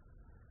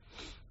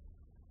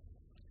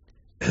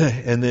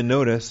 And then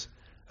notice,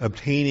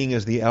 obtaining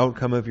as the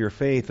outcome of your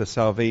faith the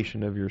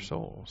salvation of your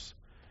souls.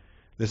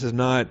 This is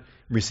not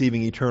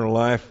receiving eternal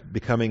life,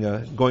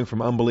 going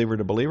from unbeliever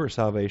to believer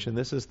salvation.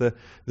 This is the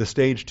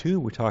stage 2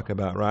 we talk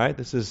about, right?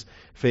 This is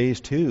phase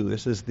 2.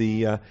 This is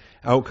the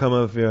outcome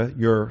of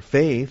your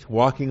faith,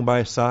 walking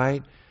by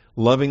sight,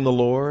 loving the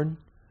Lord.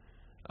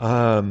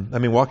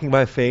 Walking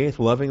by faith,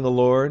 loving the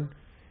Lord,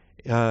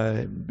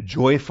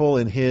 joyful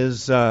in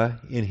His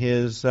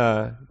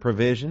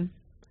provision.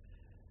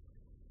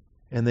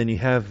 And then you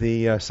have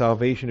the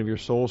salvation of your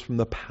souls from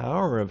the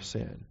power of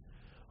sin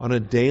on a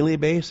daily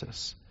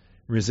basis,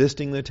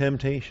 resisting the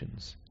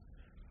temptations.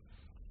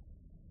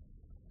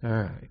 All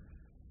right.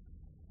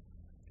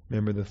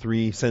 Remember the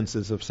 3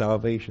 senses of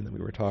salvation that we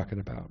were talking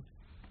about.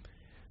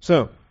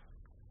 So,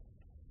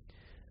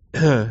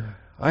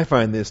 I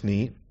find this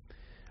neat.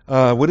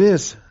 What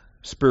is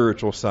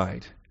spiritual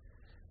sight?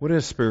 What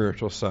is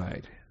spiritual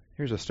sight?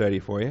 Here's a study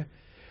for you.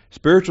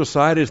 Spiritual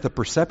sight is the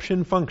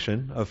perception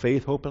function of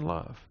faith, hope, and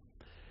love.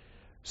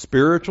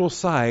 Spiritual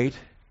sight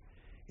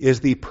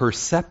is the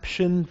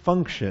perception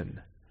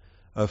function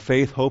of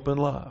faith, hope, and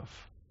love.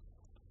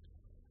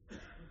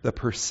 The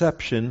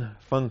perception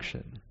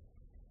function.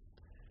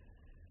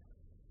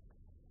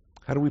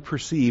 How do we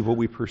perceive what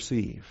we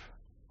perceive?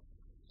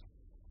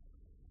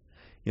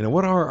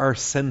 What are our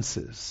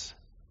senses?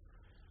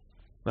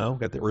 Well, we've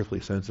got the earthly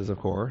senses, of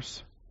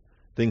course.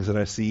 Things that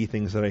I see,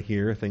 things that I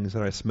hear, things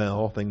that I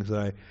smell, things that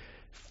I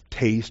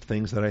taste,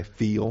 things that I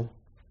feel.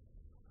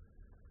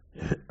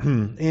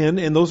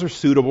 and those are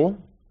suitable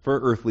for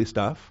earthly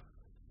stuff,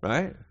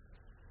 right?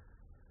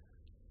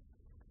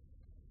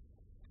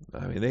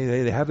 I mean,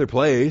 they have their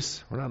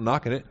place. We're not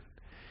knocking it.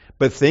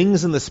 But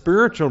things in the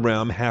spiritual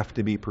realm have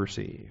to be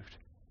perceived.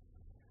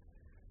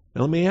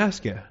 Now, let me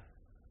ask you.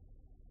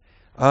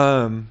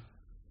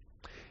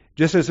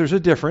 Just as there's a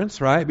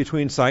difference, right,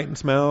 between sight and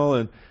smell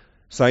and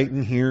sight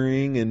and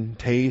hearing and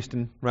taste,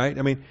 and right?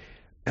 I mean,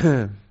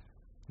 do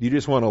you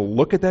just want to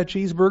look at that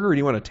cheeseburger or do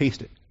you want to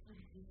taste it?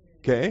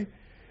 Okay?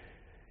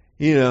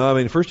 You know, I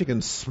mean, first you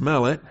can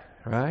smell it,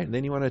 right? And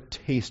then you want to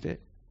taste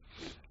it.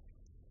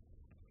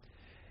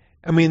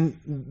 I mean,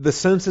 the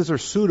senses are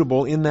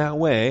suitable in that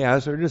way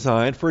as they're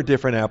designed for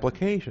different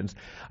applications.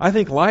 I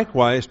think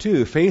likewise,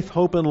 too, faith,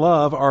 hope, and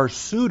love are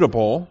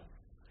suitable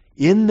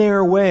in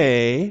their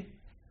way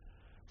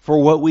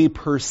for what we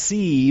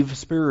perceive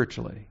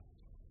spiritually.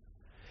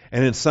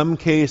 And in some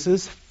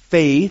cases,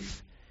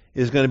 faith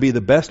is going to be the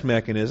best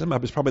mechanism.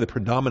 It's probably the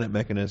predominant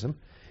mechanism.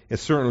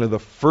 It's certainly the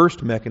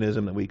first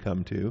mechanism that we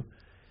come to.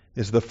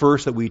 It's the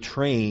first that we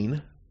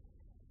train.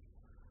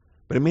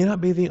 But it may not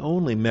be the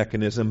only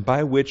mechanism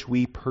by which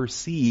we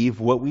perceive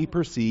what we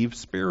perceive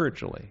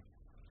spiritually.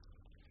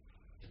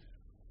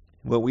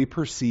 What we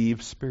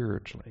perceive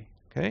spiritually.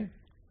 Okay?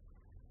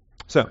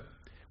 So,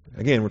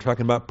 again, we're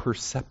talking about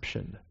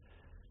perception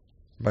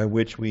by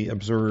which we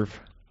observe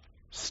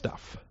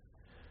stuff.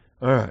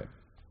 All right.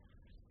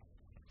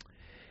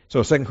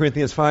 So 2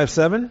 Corinthians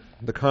 5:7,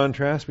 the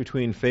contrast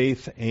between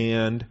faith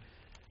and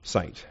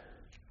sight.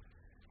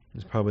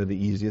 It's probably the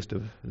easiest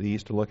of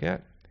these to look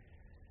at.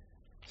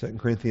 2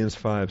 Corinthians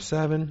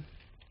 5:7.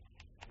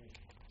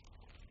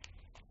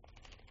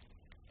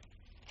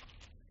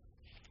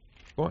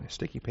 Boy,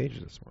 sticky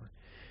pages this morning.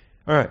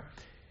 All right.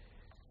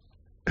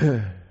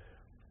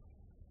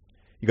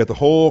 You got the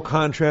whole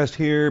contrast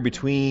here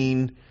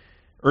between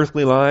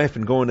earthly life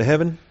and going to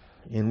heaven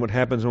and what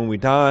happens when we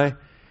die.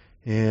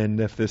 And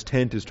if this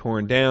tent is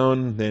torn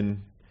down,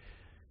 then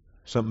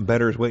something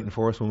better is waiting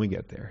for us when we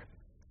get there.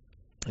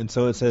 And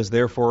so it says,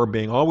 therefore,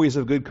 being always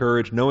of good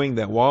courage, knowing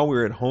that while we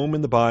are at home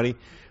in the body,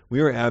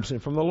 we are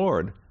absent from the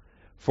Lord.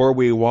 For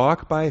we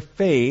walk by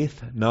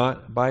faith,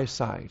 not by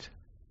sight.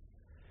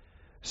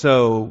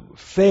 So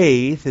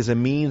faith is a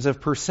means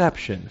of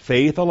perception.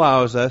 Faith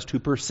allows us to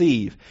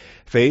perceive.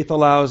 Faith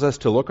allows us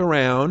to look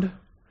around.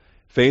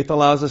 Faith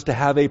allows us to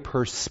have a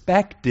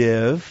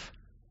perspective,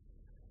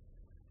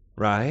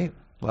 right?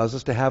 Allows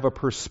us to have a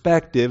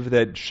perspective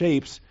that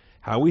shapes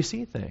how we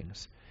see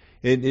things.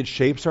 It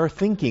shapes our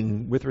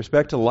thinking with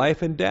respect to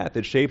life and death.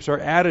 It shapes our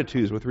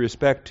attitudes with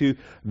respect to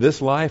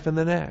this life and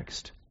the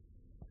next.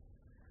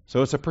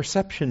 So it's a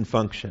perception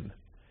function.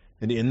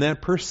 And in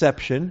that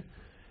perception,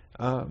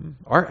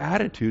 our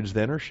attitudes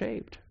then are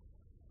shaped.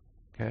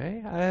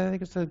 Okay? I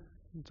think it's a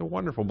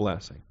wonderful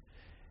blessing.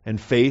 And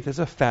faith is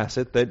a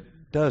facet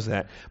that does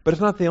that. But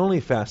it's not the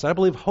only facet. I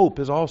believe hope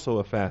is also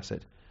a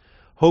facet.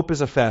 Hope is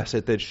a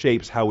facet that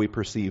shapes how we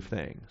perceive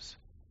things.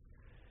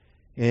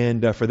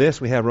 And for this,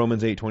 we have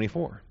Romans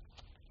 8:24.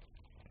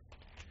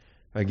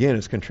 Again,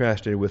 it's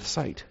contrasted with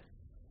sight.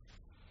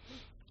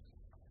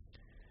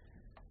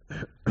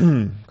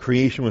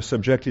 Creation was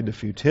subjected to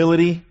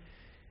futility,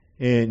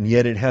 and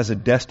yet it has a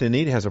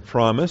destiny, it has a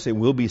promise, it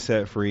will be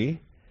set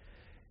free.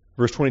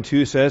 Verse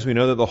 22 says, we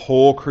know that the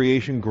whole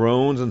creation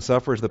groans and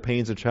suffers the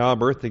pains of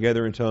childbirth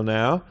together until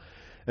now.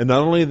 And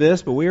not only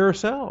this, but we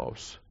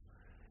ourselves,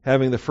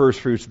 having the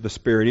first fruits of the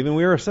Spirit, even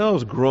we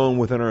ourselves groan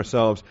within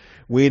ourselves,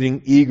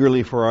 waiting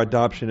eagerly for our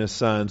adoption as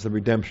sons, the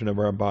redemption of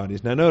our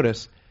bodies. Now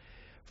notice,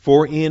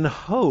 for in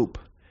hope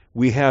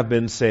we have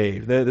been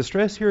saved. The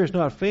stress here is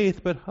not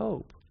faith, but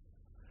hope.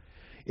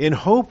 In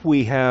hope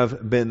we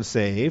have been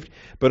saved,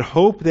 but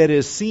hope that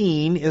is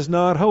seen is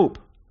not hope.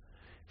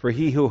 For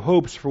he who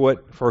hopes for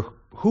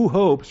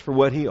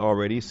what he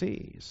already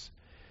sees.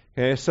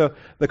 Okay, so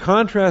the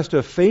contrast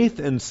of faith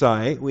and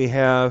sight we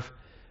have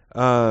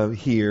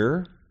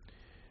here.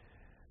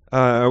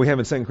 We have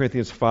in 2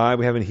 Corinthians 5,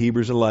 we have in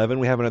Hebrews 11,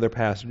 we have in other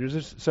passages.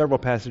 There's several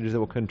passages that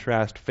will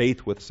contrast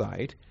faith with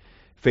sight.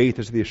 Faith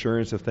is the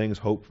assurance of things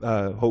hoped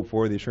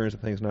for, the assurance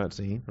of things not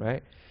seen,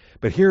 right?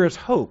 But here is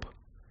hope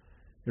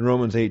in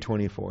Romans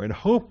 8:24. In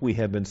hope we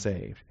have been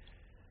saved.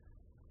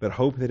 But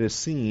hope that is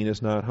seen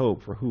is not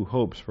hope, for who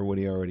hopes for what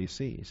he already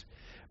sees?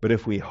 But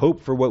if we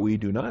hope for what we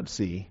do not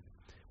see,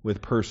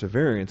 with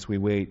perseverance we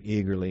wait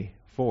eagerly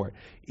for it.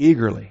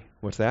 Eagerly,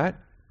 what's that?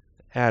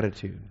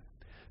 Attitude.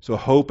 So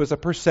hope is a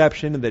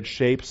perception that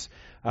shapes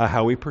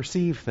how we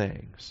perceive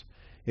things.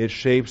 It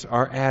shapes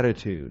our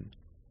attitude.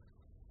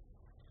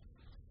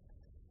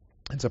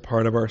 It's a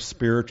part of our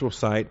spiritual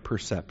sight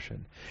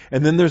perception.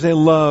 And then there's a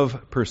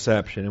love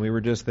perception, and we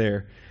were just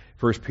there.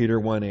 1 Peter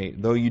 1:8.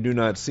 Though you do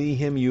not see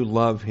him, you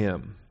love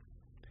him.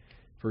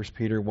 1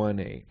 Peter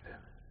 1:8.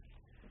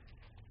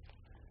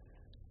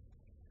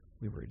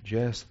 We were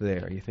just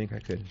there. You think I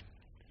could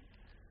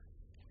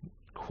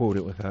quote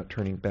it without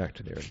turning back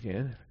to there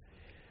again?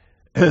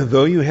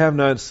 Though you have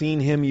not seen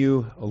him,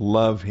 you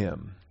love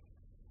him.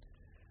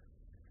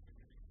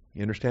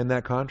 You understand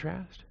that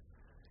contrast?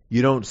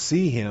 You don't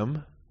see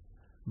him,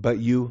 but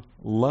you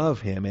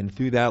love him. And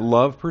through that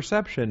love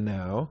perception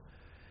now,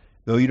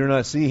 though you do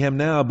not see him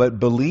now, but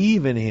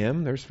believe in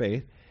him, there's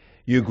faith,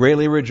 you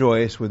greatly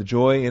rejoice with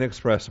joy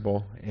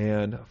inexpressible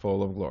and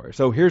full of glory.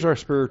 So here's our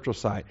spiritual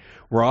sight.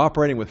 We're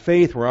operating with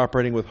faith, we're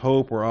operating with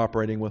hope, we're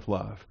operating with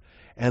love.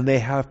 And they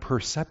have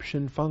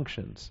perception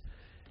functions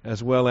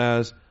as well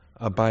as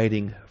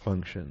abiding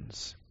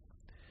functions.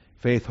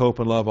 Faith, hope,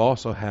 and love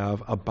also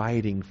have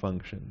abiding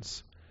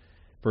functions.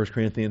 1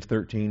 Corinthians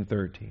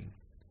 13:13.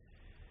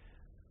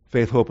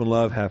 Faith, hope, and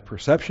love have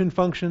perception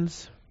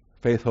functions.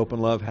 Faith, hope,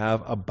 and love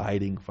have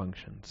abiding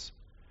functions.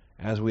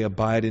 As we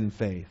abide in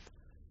faith,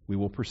 we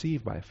will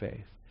perceive by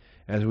faith.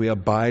 As we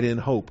abide in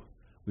hope,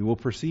 we will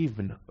perceive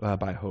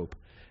by hope.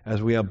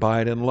 As we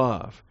abide in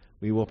love,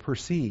 we will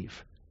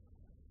perceive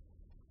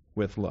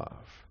with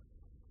love.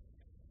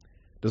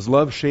 Does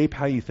love shape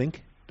how you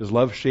think? Does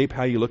love shape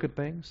how you look at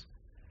things?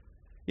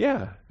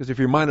 Yeah, because if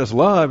you're minus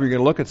love, you're going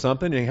to look at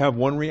something and you have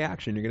one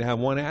reaction. You're going to have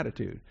one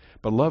attitude.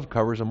 But love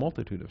covers a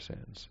multitude of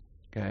sins.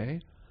 Okay?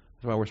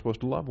 That's why we're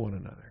supposed to love one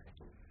another.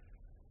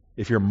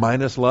 If you're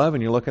minus love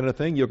and you're looking at a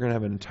thing, you're going to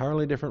have an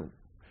entirely different,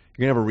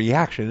 you're going to have a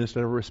reaction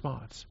instead of a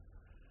response.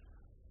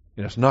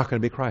 And it's not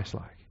going to be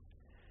Christ-like.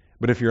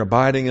 But if you're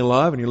abiding in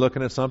love and you're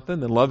looking at something,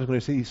 then love is going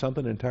to see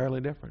something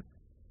entirely different.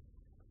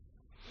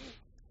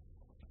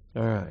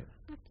 All right.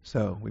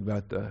 So we've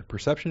got the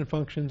perception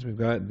functions, we've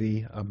got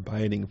the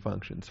abiding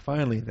functions.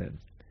 Finally then,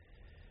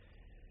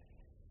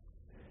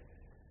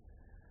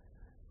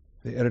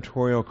 the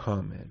editorial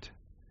comment.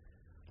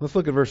 Let's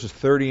look at verses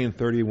 30 and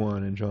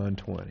 31 in John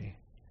 20.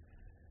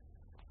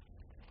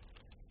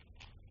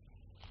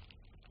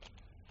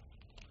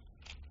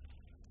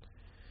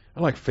 I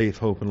like faith,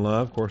 hope, and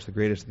love. Of course, the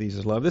greatest of these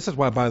is love. This is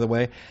why, by the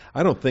way,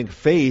 I don't think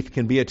faith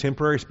can be a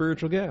temporary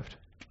spiritual gift.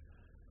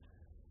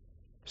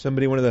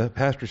 Somebody, one of the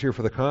pastors here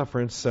for the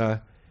conference,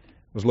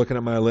 was looking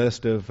at my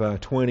list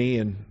of 20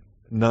 and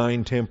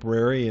 9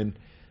 temporary and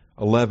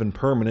 11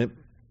 permanent,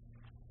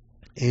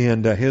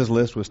 and his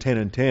list was 10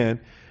 and 10.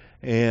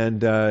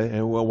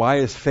 And why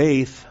is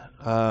faith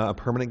a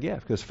permanent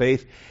gift? Because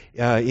faith,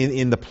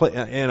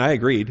 and I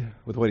agreed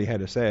with what he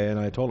had to say, and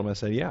I told him, I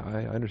said, yeah,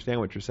 I understand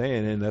what you're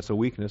saying, and that's a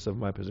weakness of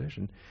my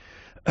position.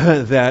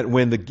 That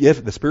when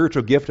the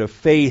spiritual gift of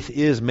faith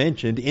is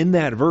mentioned in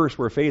that verse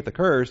where faith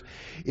occurs,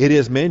 it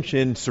is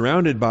mentioned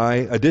surrounded by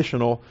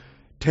additional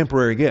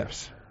temporary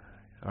gifts.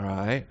 All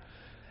right?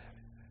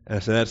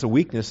 And so that's a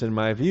weakness in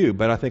my view.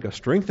 But I think a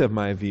strength of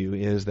my view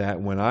is that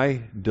when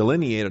I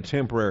delineate a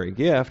temporary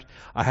gift,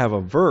 I have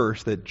a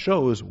verse that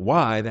shows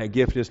why that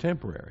gift is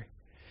temporary.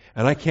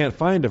 And I can't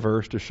find a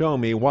verse to show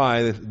me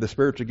why the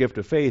spiritual gift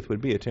of faith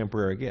would be a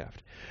temporary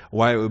gift,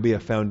 why it would be a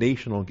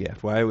foundational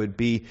gift, why it would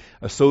be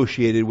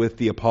associated with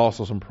the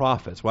apostles and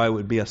prophets, why it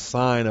would be a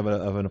sign of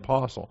an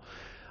apostle.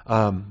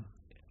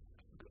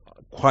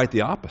 Quite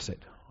the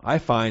opposite. I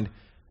find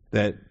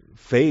that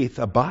faith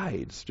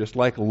abides, just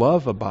like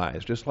love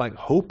abides, just like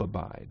hope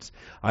abides.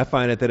 I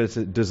find that it's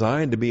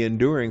designed to be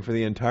enduring for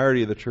the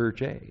entirety of the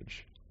church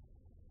age.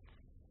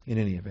 In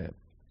any event,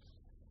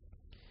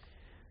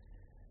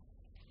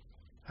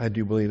 I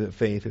do believe that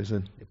faith is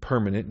a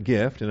permanent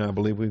gift, and I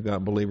believe we've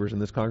got believers in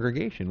this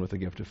congregation with the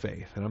gift of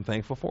faith, and I'm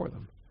thankful for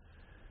them.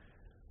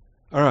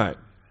 All right.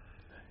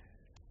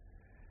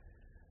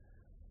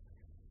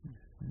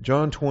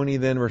 John 20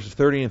 then, verses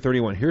 30 and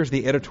 31. Here's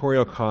the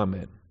editorial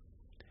comment.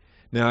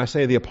 Now, I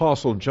say the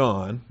Apostle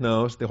John.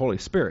 No, it's the Holy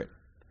Spirit.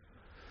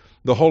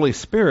 The Holy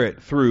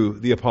Spirit through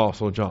the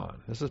Apostle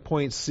John. This is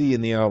point C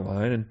in the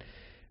outline, and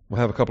we'll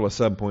have a couple of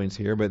subpoints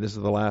here, but this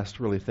is the last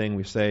really thing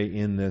we say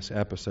in this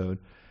episode.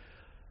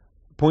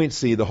 Point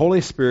C, the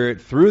Holy Spirit,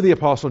 through the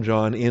Apostle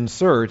John,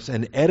 inserts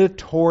an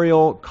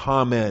editorial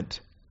comment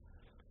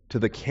to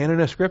the canon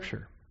of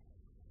Scripture.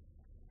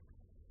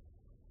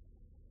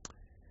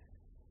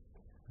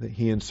 That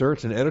he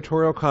inserts an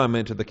editorial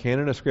comment to the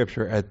canon of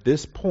Scripture at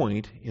this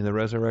point in the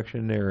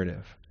resurrection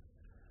narrative.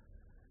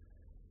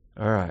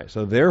 All right,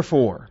 so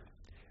therefore,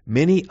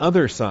 many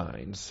other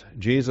signs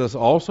Jesus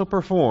also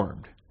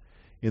performed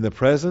in the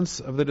presence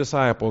of the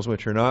disciples,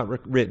 which are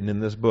not written in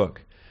this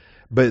book.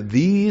 But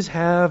these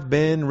have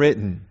been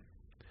written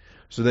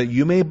so that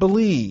you may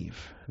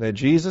believe that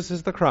Jesus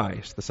is the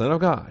Christ, the Son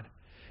of God,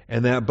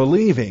 and that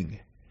believing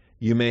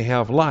you may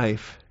have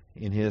life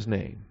in His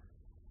name.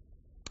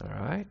 All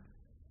right?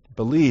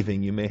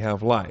 Believing you may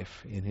have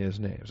life in His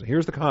name. So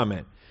here's the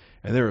comment.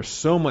 And there is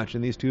so much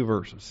in these two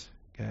verses.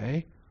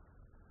 Okay?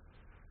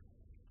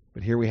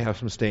 But here we have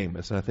some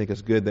statements, and I think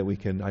it's good that we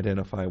can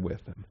identify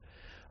with them.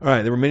 All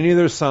right, there were many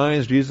other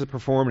signs Jesus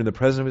performed in the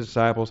presence of His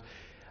disciples.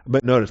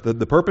 But notice,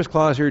 the purpose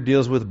clause here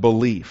deals with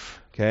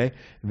belief. Okay?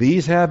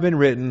 These have been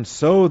written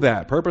so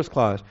that, purpose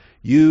clause,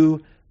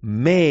 you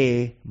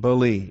may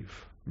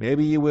believe.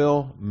 Maybe you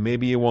will,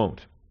 maybe you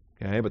won't.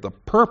 Okay? But the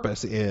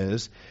purpose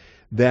is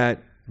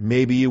that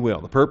maybe you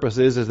will. The purpose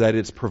is that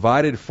it's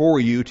provided for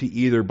you to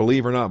either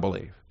believe or not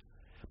believe.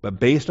 But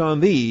based on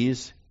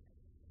these,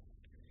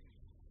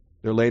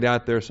 they're laid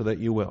out there so that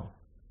you will.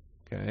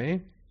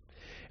 Okay?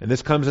 And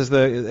this comes as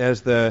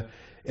the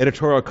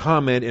editorial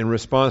comment in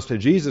response to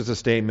Jesus'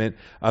 statement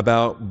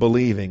about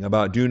believing,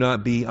 about do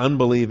not be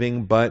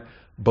unbelieving, but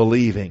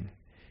believing.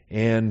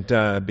 And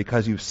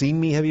because you've seen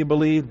me, have you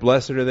believed?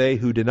 Blessed are they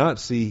who did not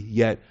see,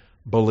 yet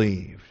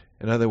believed.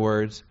 In other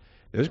words,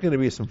 there's going to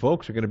be some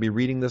folks who are going to be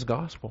reading this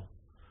gospel.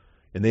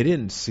 And they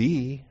didn't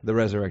see the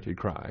resurrected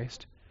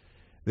Christ.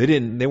 They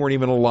weren't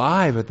even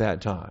alive at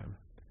that time.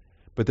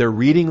 But they're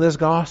reading this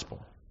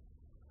gospel.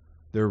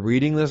 They're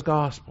reading this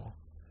gospel.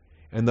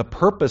 And the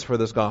purpose for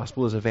this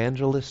gospel is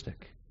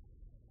evangelistic.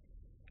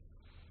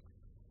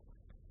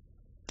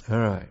 All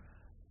right.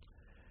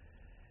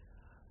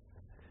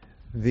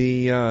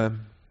 The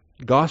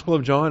Gospel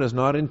of John is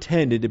not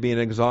intended to be an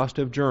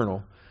exhaustive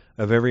journal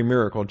of every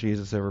miracle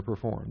Jesus ever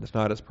performed. That's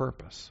not its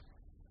purpose.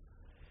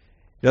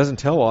 It doesn't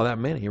tell all that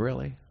many,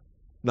 really.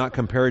 Not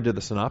compared to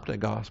the synoptic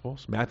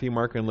Gospels. Matthew,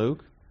 Mark, and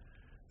Luke,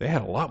 they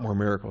had a lot more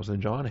miracles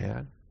than John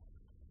had.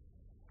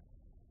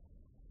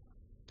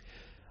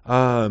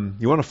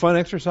 You want a fun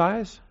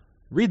exercise?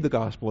 Read the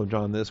Gospel of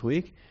John this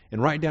week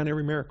and write down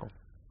every miracle.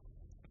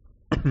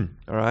 All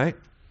right?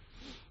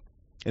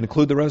 And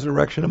include the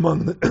resurrection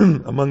among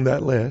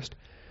that list.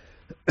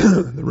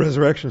 The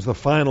resurrection is the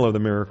final of the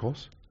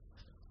miracles.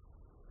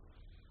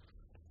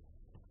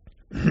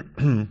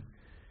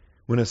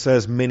 When it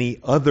says many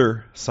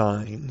other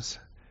signs,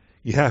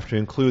 you have to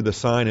include the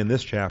sign in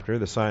this chapter,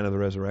 the sign of the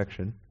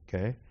resurrection.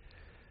 Okay?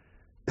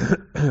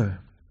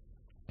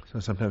 So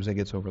sometimes that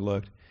gets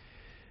overlooked.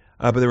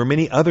 But there were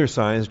many other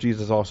signs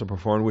Jesus also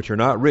performed which are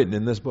not written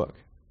in this book.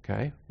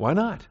 Okay? Why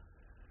not?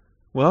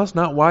 Well, it's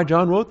not why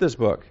John wrote this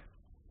book.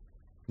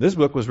 This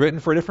book was written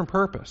for a different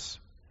purpose.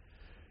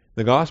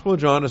 The Gospel of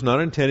John is not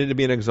intended to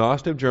be an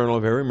exhaustive journal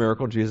of every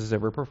miracle Jesus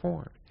ever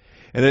performed.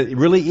 And it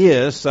really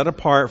is set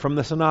apart from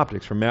the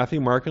synoptics, from Matthew,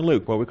 Mark, and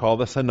Luke, what we call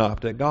the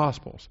synoptic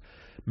Gospels.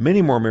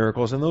 Many more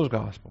miracles in those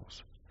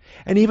Gospels.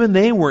 And even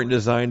they weren't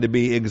designed to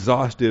be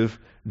exhaustive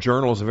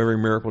journals of every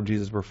miracle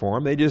Jesus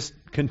performed. They just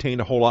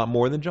contained a whole lot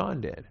more than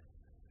John did.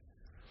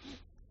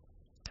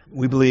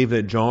 We believe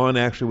that John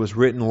actually was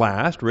written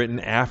last, written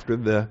after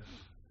the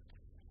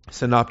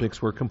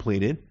synoptics were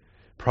completed,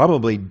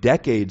 probably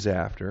decades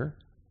after,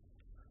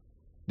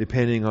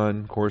 depending on,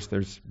 of course,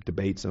 there's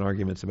debates and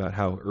arguments about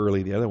how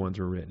early the other ones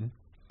were written.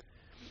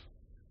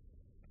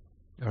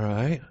 All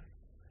right.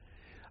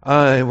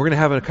 And we're going to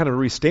have a kind of a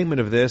restatement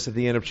of this at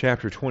the end of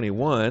chapter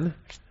 21.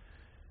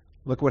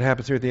 Look what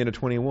happens here at the end of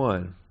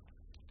 21.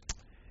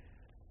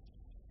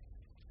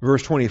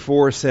 Verse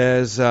 24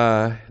 says,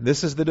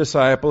 this is the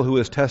disciple who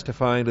is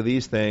testifying to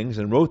these things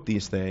and wrote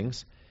these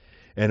things,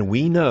 and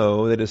we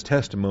know that his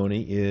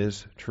testimony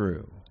is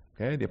true.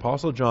 Okay? The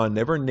Apostle John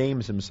never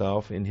names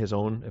himself in his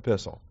own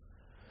epistle.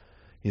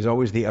 He's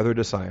always the other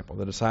disciple,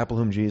 the disciple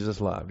whom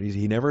Jesus loved.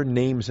 He never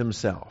names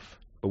himself.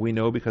 But we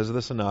know because of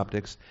the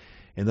synoptics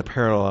and the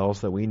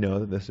parallels that we know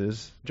that this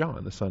is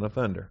John, the son of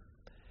thunder,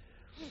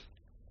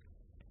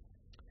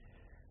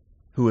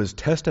 who is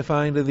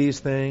testifying to these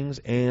things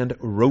and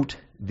wrote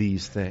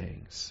these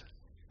things.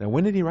 Now,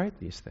 when did he write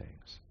these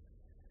things?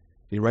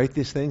 Did he write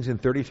these things in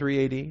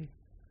 33 A.D.?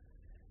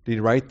 Did he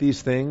write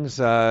these things,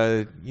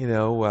 the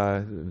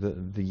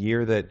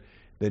year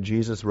that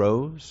Jesus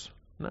rose?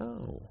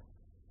 No.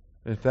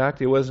 In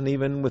fact, it wasn't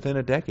even within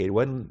a decade. It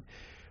wasn't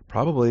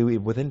probably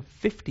within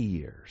 50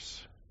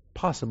 years.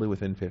 Possibly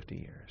within 50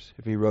 years,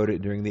 if he wrote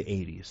it during the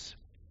 80s.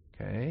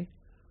 Okay?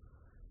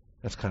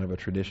 That's kind of a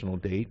traditional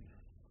date,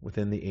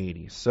 within the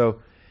 80s.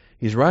 So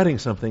he's writing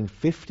something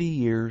 50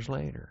 years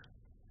later.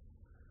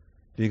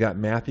 You got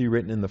Matthew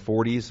written in the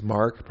 40s,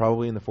 Mark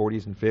probably in the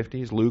 40s and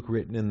 50s, Luke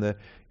written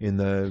in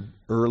the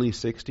early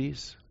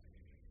 60s.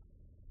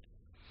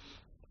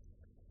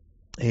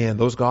 And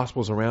those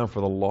Gospels around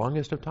for the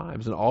longest of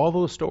times, and all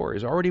those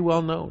stories already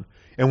well known.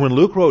 And when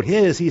Luke wrote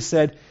his, he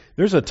said,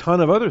 there's a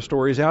ton of other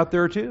stories out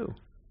there too.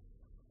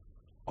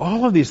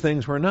 All of these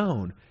things were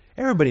known.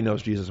 Everybody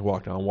knows Jesus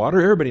walked on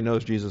water. Everybody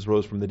knows Jesus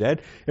rose from the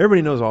dead.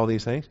 Everybody knows all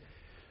these things.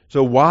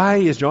 So why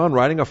is John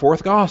writing a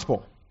fourth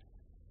Gospel?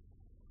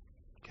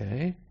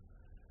 Okay?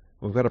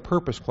 We've got a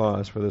purpose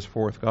clause for this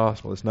fourth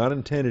Gospel. It's not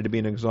intended to be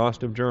an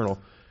exhaustive journal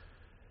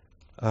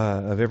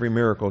of every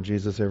miracle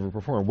Jesus ever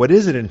performed. What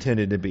is it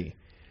intended to be?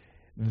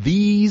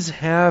 These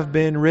have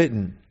been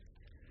written.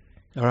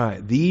 All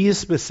right, these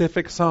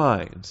specific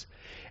signs.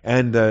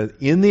 And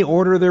in the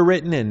order they're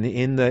written, and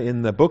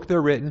in the book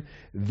they're written,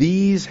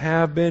 these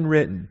have been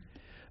written.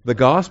 The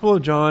Gospel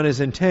of John is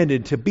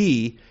intended to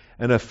be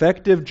an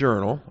effective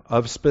journal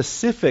of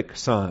specific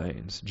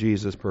signs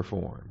Jesus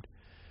performed.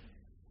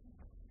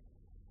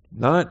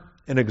 Not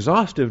an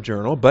exhaustive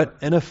journal, but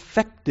an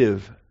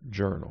effective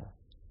journal.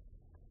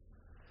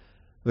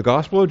 The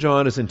Gospel of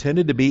John is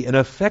intended to be an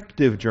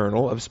effective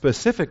journal of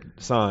specific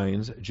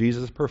signs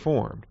Jesus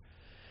performed.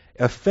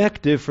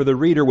 Effective for the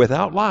reader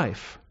without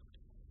life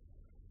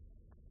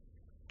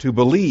to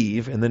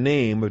believe in the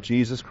name of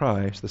Jesus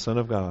Christ, the Son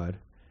of God,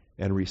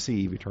 and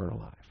receive eternal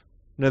life.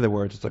 In other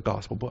words, it's a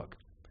gospel book.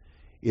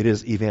 It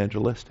is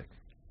evangelistic.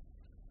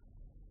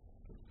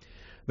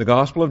 The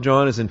Gospel of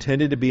John is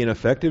intended to be an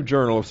effective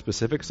journal of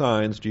specific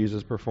signs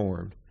Jesus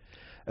performed.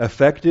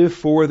 Effective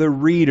for the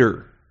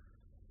reader.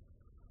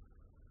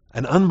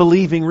 An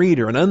unbelieving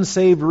reader, an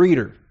unsaved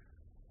reader.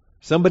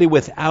 Somebody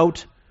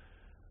without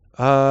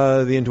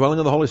the indwelling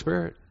of the Holy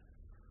Spirit.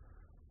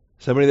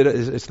 Somebody that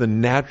it's the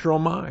natural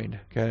mind,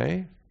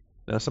 okay?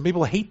 Now, some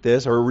people hate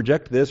this or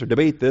reject this or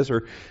debate this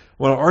or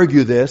want to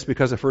argue this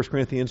because of 1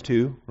 Corinthians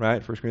 2,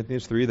 right? 1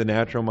 Corinthians 3, the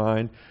natural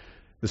mind,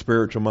 the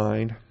spiritual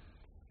mind.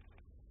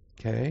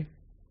 Okay?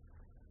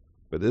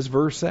 But this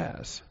verse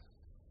says,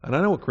 and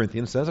I know what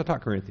Corinthians says, I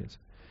taught Corinthians,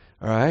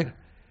 all right?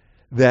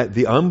 That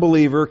the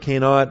unbeliever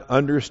cannot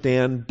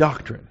understand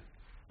doctrine,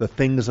 the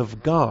things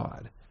of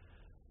God.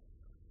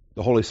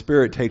 The Holy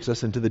Spirit takes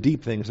us into the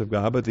deep things of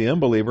God, but the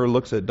unbeliever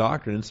looks at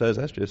doctrine and says,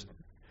 that's just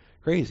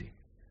crazy.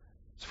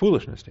 It's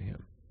foolishness to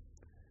him.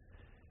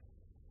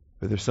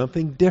 But there's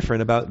something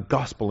different about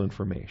gospel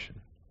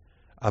information,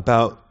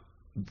 about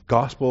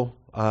gospel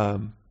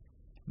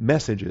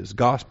messages,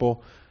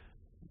 gospel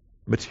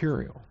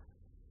material.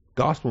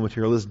 Gospel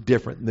material is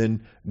different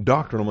than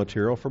doctrinal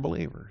material for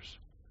believers.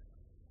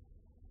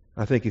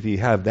 I think if you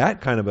have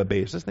that kind of a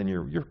basis, then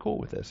you're cool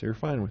with this. You're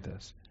fine with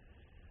this.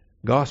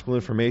 Gospel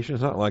information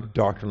is not like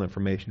doctrinal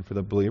information for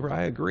the believer.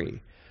 I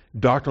agree.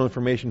 Doctrinal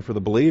information for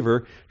the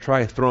believer,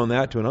 try throwing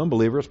that to an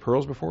unbeliever, it's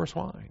pearls before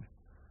swine.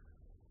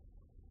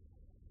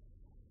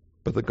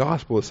 But the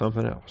gospel is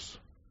something else.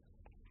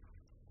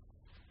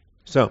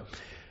 So,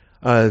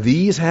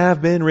 these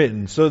have been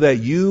written so that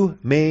you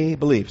may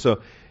believe.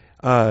 So,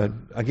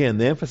 again,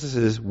 the emphasis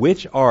is,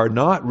 which are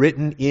not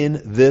written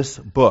in this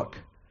book.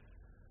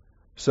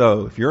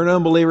 So, if you're an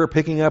unbeliever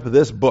picking up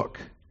this book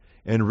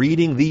and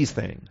reading these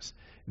things,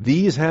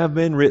 these have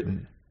been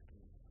written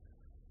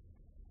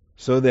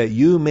so that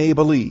you may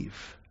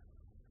believe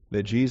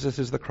that Jesus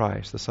is the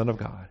Christ, the Son of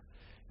God,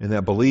 and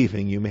that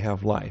believing you may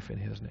have life in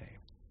His name.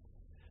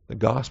 The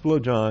Gospel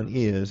of John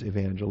is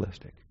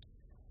evangelistic.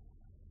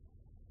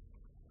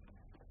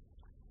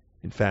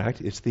 In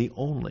fact, it's the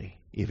only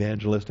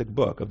evangelistic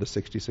book of the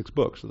 66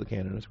 books of the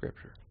canon of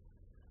Scripture.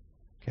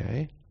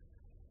 Okay?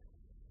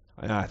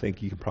 I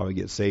think you can probably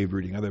get saved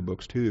reading other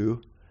books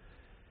too.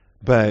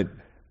 But,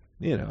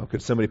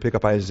 could somebody pick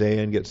up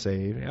Isaiah and get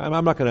saved?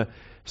 I'm not going to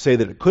say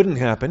that it couldn't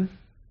happen.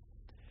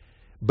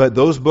 But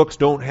those books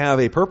don't have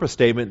a purpose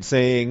statement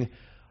saying,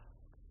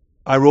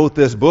 I wrote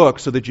this book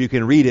so that you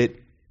can read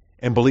it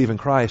and believe in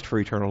Christ for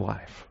eternal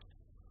life.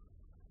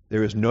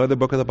 There is no other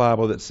book of the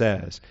Bible that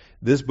says,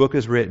 this book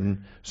is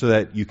written so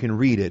that you can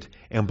read it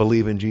and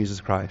believe in Jesus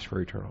Christ for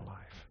eternal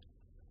life.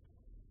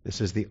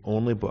 This is the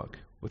only book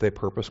with a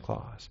purpose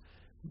clause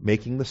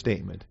making the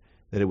statement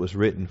that it was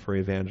written for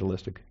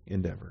evangelistic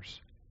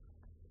endeavors.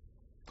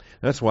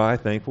 That's why I'm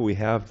thankful we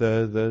have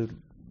the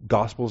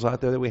Gospels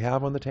out there that we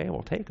have on the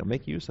table. Take them,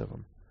 make use of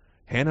them,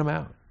 hand them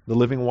out. The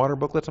Living Water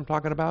booklets I'm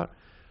talking about.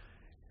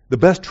 The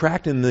best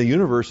tract in the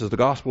universe is the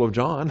Gospel of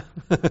John.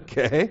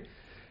 Okay?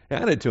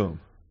 Hand it to them.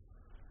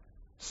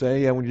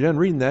 Say, when you're done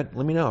reading that,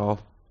 let me know.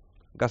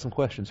 I've got some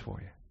questions for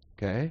you.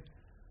 Okay?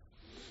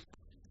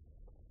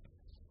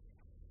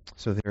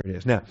 So there it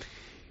is. Now,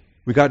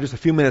 we've got just a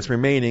few minutes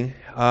remaining.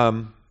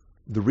 The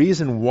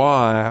reason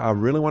why I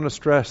really want to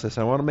stress this,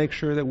 I want to make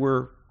sure that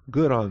we're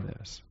good on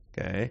this,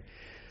 okay,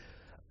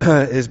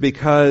 is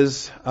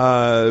because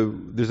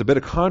there's a bit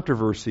of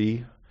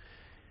controversy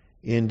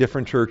in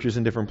different churches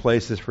in different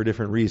places for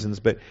different reasons,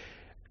 but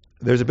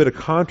there's a bit of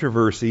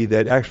controversy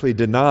that actually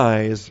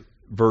denies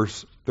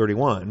verse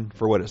 31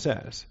 for what it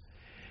says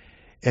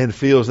and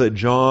feels that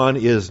John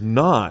is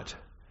not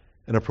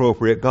an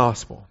appropriate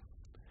gospel.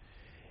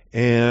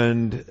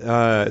 And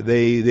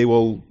they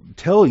will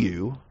tell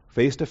you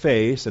face to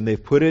face, and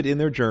they've put it in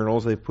their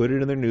journals, they've put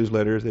it in their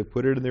newsletters, they've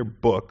put it in their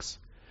books,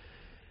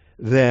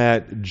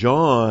 that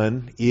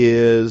John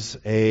is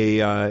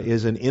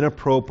an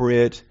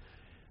inappropriate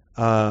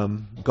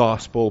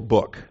gospel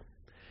book.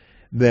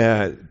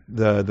 That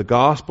the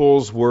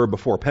Gospels were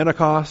before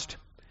Pentecost,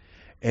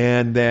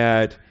 and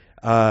that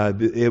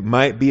it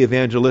might be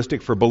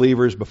evangelistic for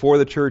believers before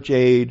the church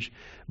age,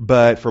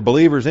 but for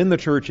believers in the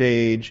church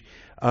age,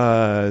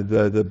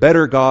 the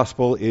better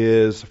gospel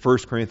is 1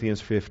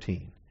 Corinthians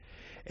 15.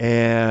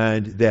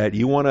 And that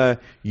you want to,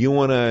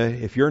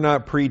 if you're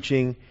not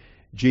preaching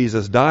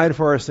Jesus died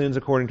for our sins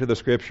according to the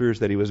Scriptures,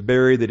 that He was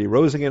buried, that He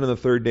rose again on the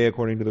third day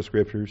according to the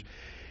Scriptures,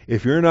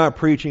 if you're not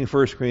preaching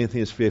 1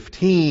 Corinthians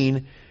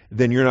 15,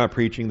 then you're not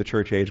preaching the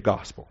church age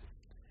gospel.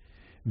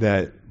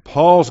 That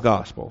Paul's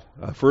gospel,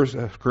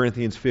 1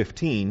 Corinthians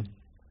 15,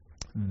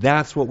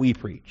 that's what we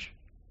preach.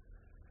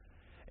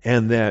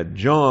 And that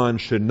John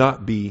should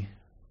not be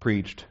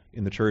preached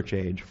in the church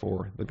age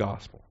for the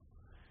gospel.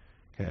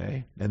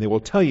 Okay? And they will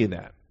tell you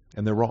that.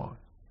 And they're wrong.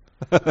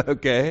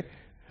 Okay?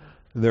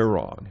 They're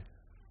wrong.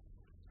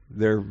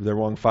 They're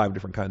wrong 5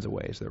 different kinds of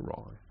ways. They're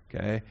wrong.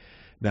 Okay?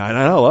 Now, and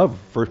I love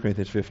 1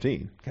 Corinthians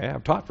 15. Okay?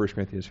 I've taught 1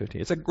 Corinthians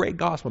 15. It's a great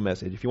gospel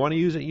message. If you want to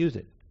use it, use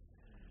it.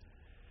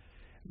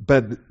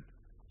 But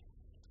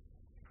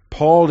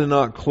Paul did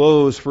not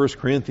close 1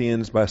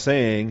 Corinthians by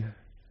saying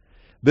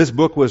This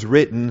book was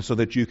written so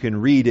that you can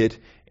read it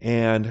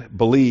and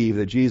believe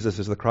that Jesus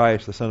is the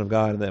Christ, the Son of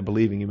God, and that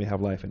believing you may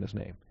have life in His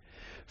name.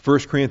 1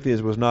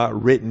 Corinthians was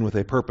not written with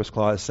a purpose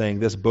clause saying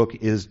this book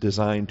is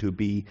designed to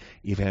be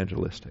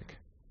evangelistic.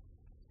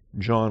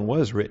 John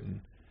was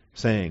written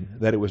saying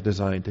that it was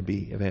designed to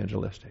be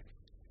evangelistic.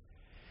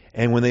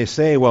 And when they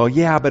say, well,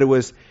 yeah, but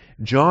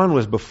John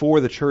was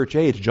before the church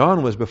age,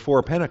 John was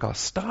before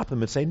Pentecost, stop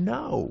them and say,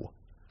 no.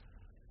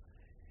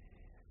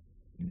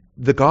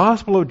 The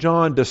Gospel of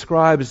John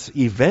describes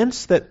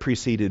events that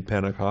preceded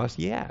Pentecost,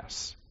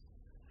 yes.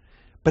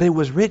 But it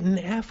was written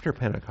after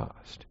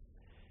Pentecost.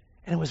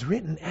 And it was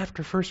written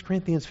after 1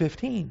 Corinthians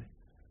 15.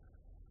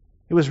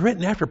 It was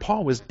written after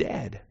Paul was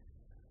dead.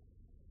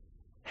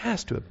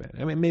 Has to have been.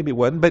 I mean, maybe it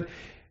wasn't, but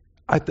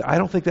I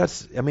don't think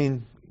that's,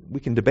 we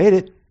can debate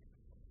it,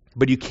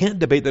 but you can't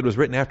debate that it was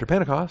written after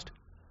Pentecost.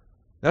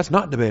 That's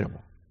not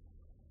debatable.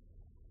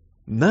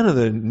 None of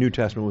the New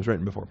Testament was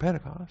written before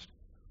Pentecost.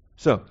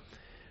 So,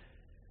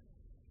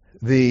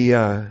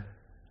 when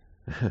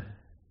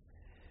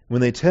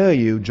they tell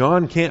you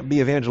John can't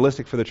be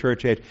evangelistic for the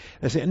church age,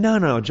 they say,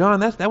 no, John,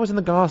 that was in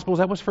the Gospels.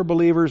 That was for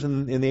believers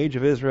in the age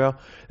of Israel.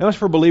 That was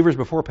for believers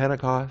before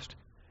Pentecost.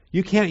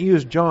 You can't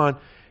use John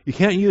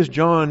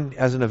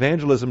as an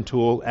evangelism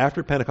tool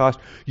after Pentecost.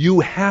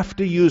 You have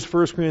to use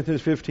 1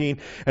 Corinthians 15.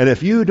 And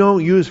if you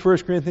don't use 1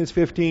 Corinthians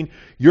 15,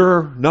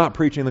 you're not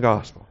preaching the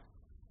gospel.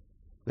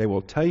 They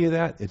will tell you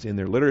that. It's in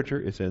their literature.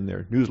 It's in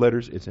their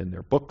newsletters. It's in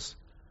their books.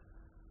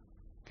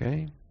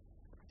 Okay?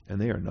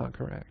 And they are not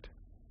correct.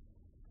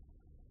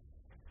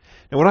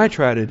 Now what I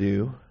try to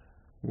do,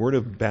 word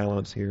of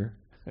balance here,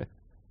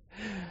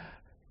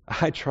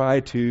 I try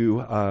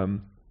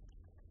to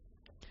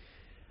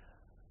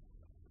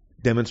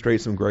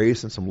demonstrate some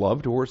grace and some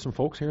love towards some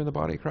folks here in the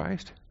body of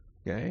Christ.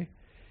 Okay?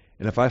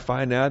 And if I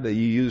find out that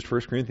you used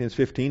 1 Corinthians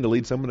 15 to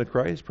lead someone to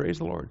Christ, praise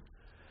the Lord.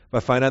 If I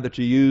find out that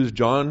you used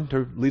John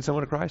to lead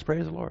someone to Christ,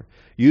 praise the Lord.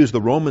 You used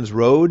the Romans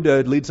road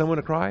to lead someone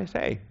to Christ,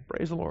 hey,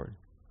 praise the Lord.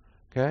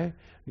 Okay?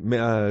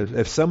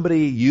 If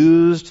somebody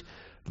used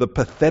the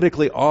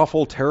pathetically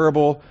awful,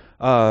 terrible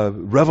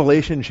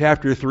Revelation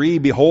chapter 3,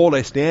 behold,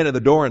 I stand at the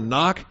door and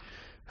knock.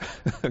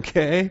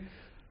 Okay?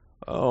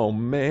 Oh,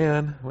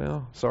 man.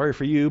 Well, sorry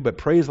for you, but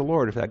praise the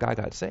Lord if that guy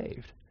got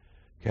saved.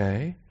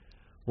 Okay?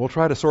 We'll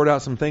try to sort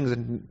out some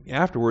things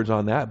afterwards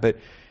on that, but,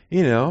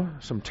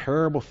 some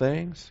terrible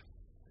things.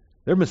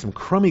 There have been some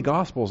crummy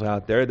gospels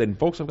out there that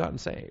folks have gotten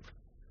saved.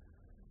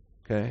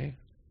 Okay?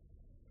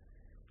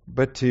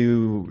 But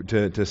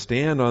to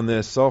stand on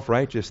this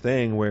self-righteous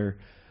thing where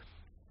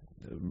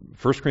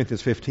 1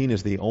 Corinthians 15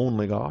 is the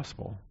only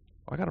gospel,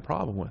 I got a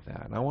problem with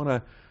that. I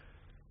want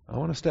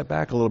to step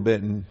back a little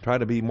bit and try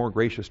to be more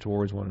gracious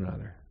towards one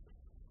another.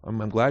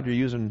 I'm glad you're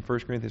using 1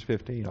 Corinthians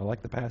 15. I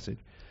like the passage.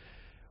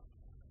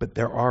 But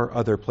there are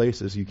other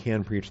places you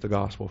can preach the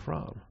gospel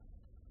from.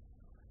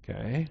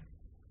 Okay?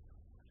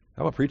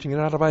 How about preaching it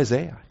out of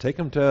Isaiah? Take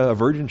them to a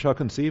virgin shall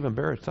conceive and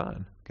bear a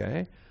son.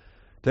 Okay?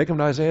 Take them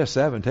to Isaiah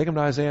 7. Take them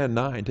to Isaiah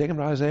 9. Take them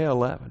to Isaiah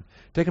 11.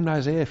 Take them to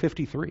Isaiah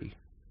 53.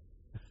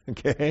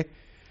 Okay?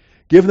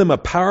 Give them a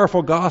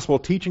powerful gospel,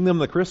 teaching them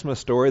the Christmas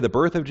story, the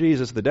birth of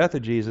Jesus, the death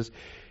of Jesus.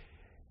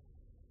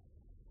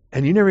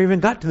 And you never even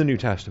got to the New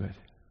Testament.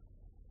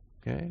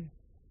 Okay?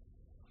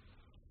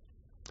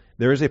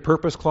 There is a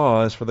purpose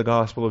clause for the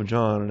Gospel of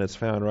John, and it's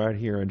found right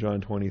here in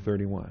John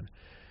 20:31.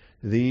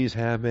 These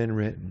have been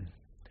written.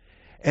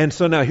 And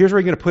so now here's where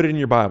you're going to put it in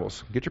your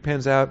Bibles. Get your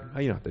pens out.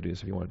 You don't have to do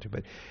this if you want to,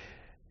 but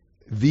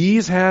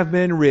these have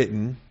been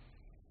written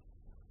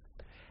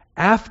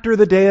after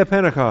the day of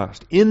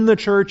Pentecost, in the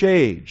church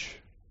age.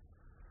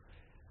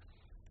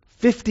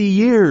 50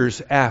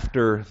 years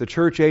after the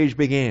church age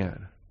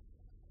began.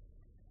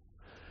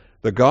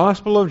 The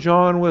Gospel of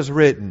John was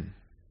written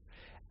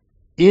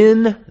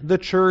in the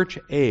church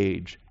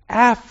age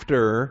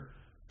after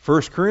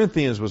 1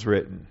 Corinthians was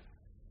written.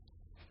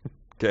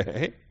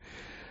 Okay?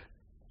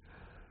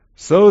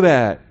 So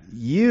that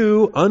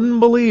you,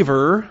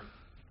 unbeliever,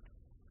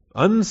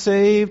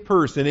 unsaved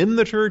person in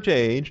the church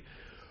age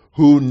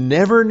who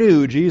never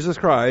knew Jesus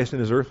Christ in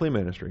His earthly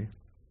ministry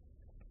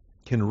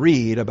can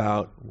read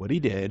about what He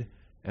did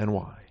and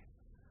why.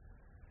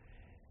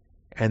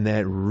 And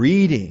that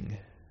reading,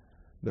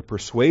 the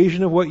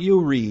persuasion of what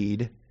you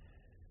read,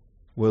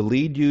 will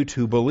lead you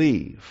to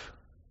believe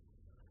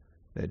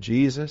that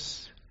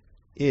Jesus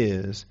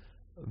is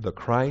the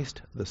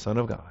Christ, the Son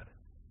of God.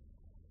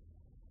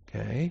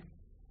 Okay?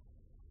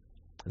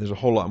 There's a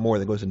whole lot more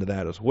that goes into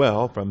that as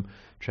well, from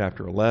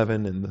chapter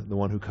 11 and the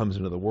one who comes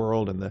into the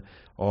world and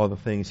all the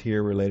things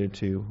here related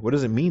to what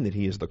does it mean that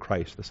He is the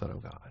Christ, the Son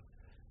of God.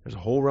 There's a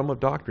whole realm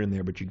of doctrine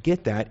there, but you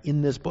get that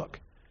in this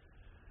book.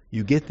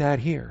 You get that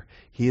here.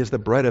 He is the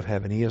bread of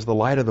heaven. He is the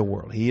light of the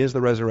world. He is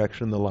the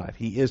resurrection and the life.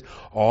 He is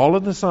all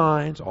of the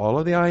signs, all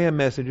of the I am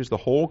messages, the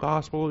whole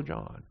Gospel of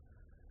John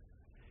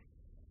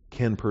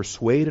can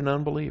persuade an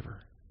unbeliever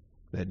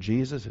that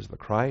Jesus is the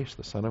Christ,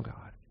 the Son of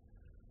God.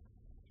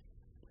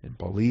 And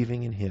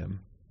believing in Him,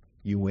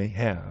 you may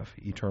have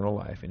eternal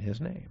life in His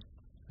name.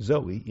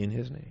 Zoe in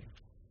His name.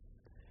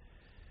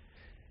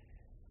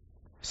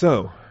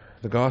 So,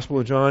 the Gospel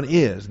of John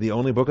is the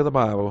only book of the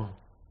Bible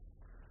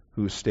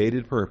whose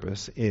stated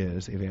purpose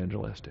is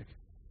evangelistic.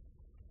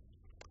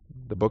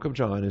 The Gospel of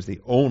John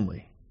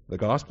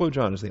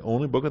is the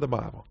only book of the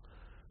Bible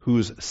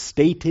whose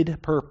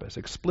stated purpose,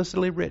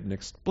 explicitly written,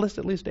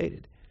 explicitly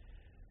stated,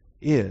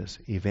 is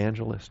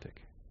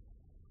evangelistic.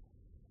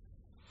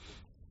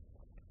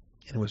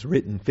 And it was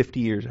written 50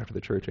 years after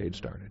the church age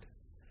started.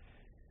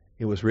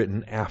 It was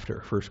written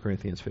after 1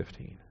 Corinthians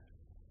 15.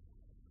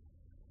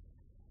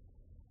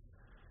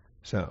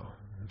 So,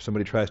 if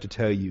somebody tries to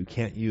tell you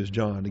can't use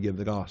John to give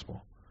the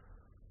gospel,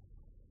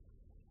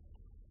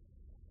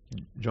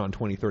 John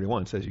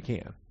 20:31 says you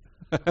can.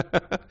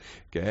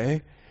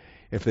 Okay?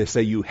 If they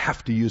say you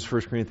have to use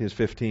 1 Corinthians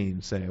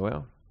 15, say,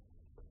 well,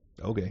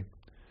 okay.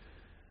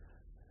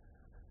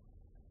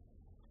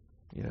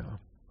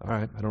 All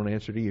right, I don't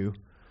answer to you.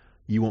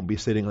 You won't be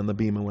sitting on the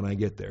bema when I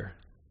get there.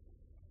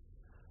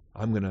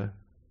 I'm gonna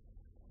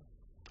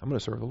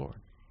serve the Lord.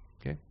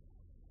 Okay?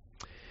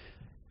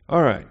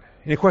 All right.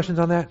 Any questions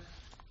on that?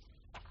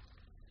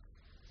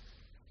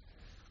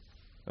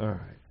 All right.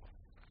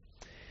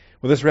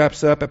 Well, this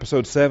wraps up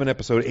episode 7,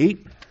 episode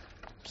 8.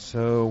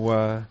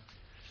 So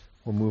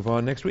we'll move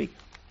on next week.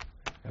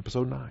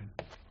 Episode 9.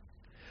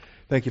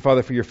 Thank you,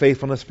 Father, for your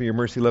faithfulness, for your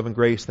mercy, love, and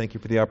grace. Thank you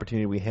for the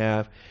opportunity we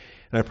have.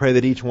 And I pray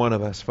that each one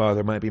of us,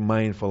 Father, might be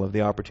mindful of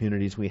the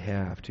opportunities we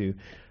have to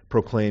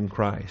proclaim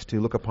Christ,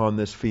 to look upon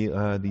these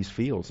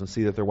fields and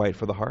see that they're white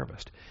for the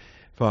harvest.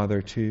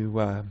 Father,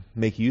 to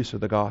make use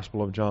of the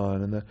Gospel of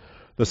John and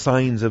the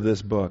signs of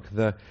this book,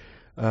 the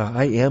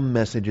I am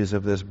messages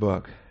of this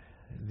book,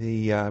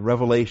 the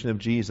revelation of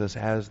Jesus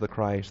as the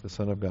Christ, the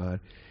Son of God.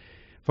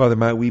 Father,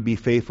 might we be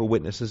faithful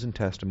witnesses and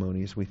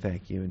testimonies. We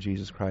thank you in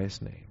Jesus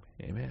Christ's name.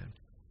 Amen.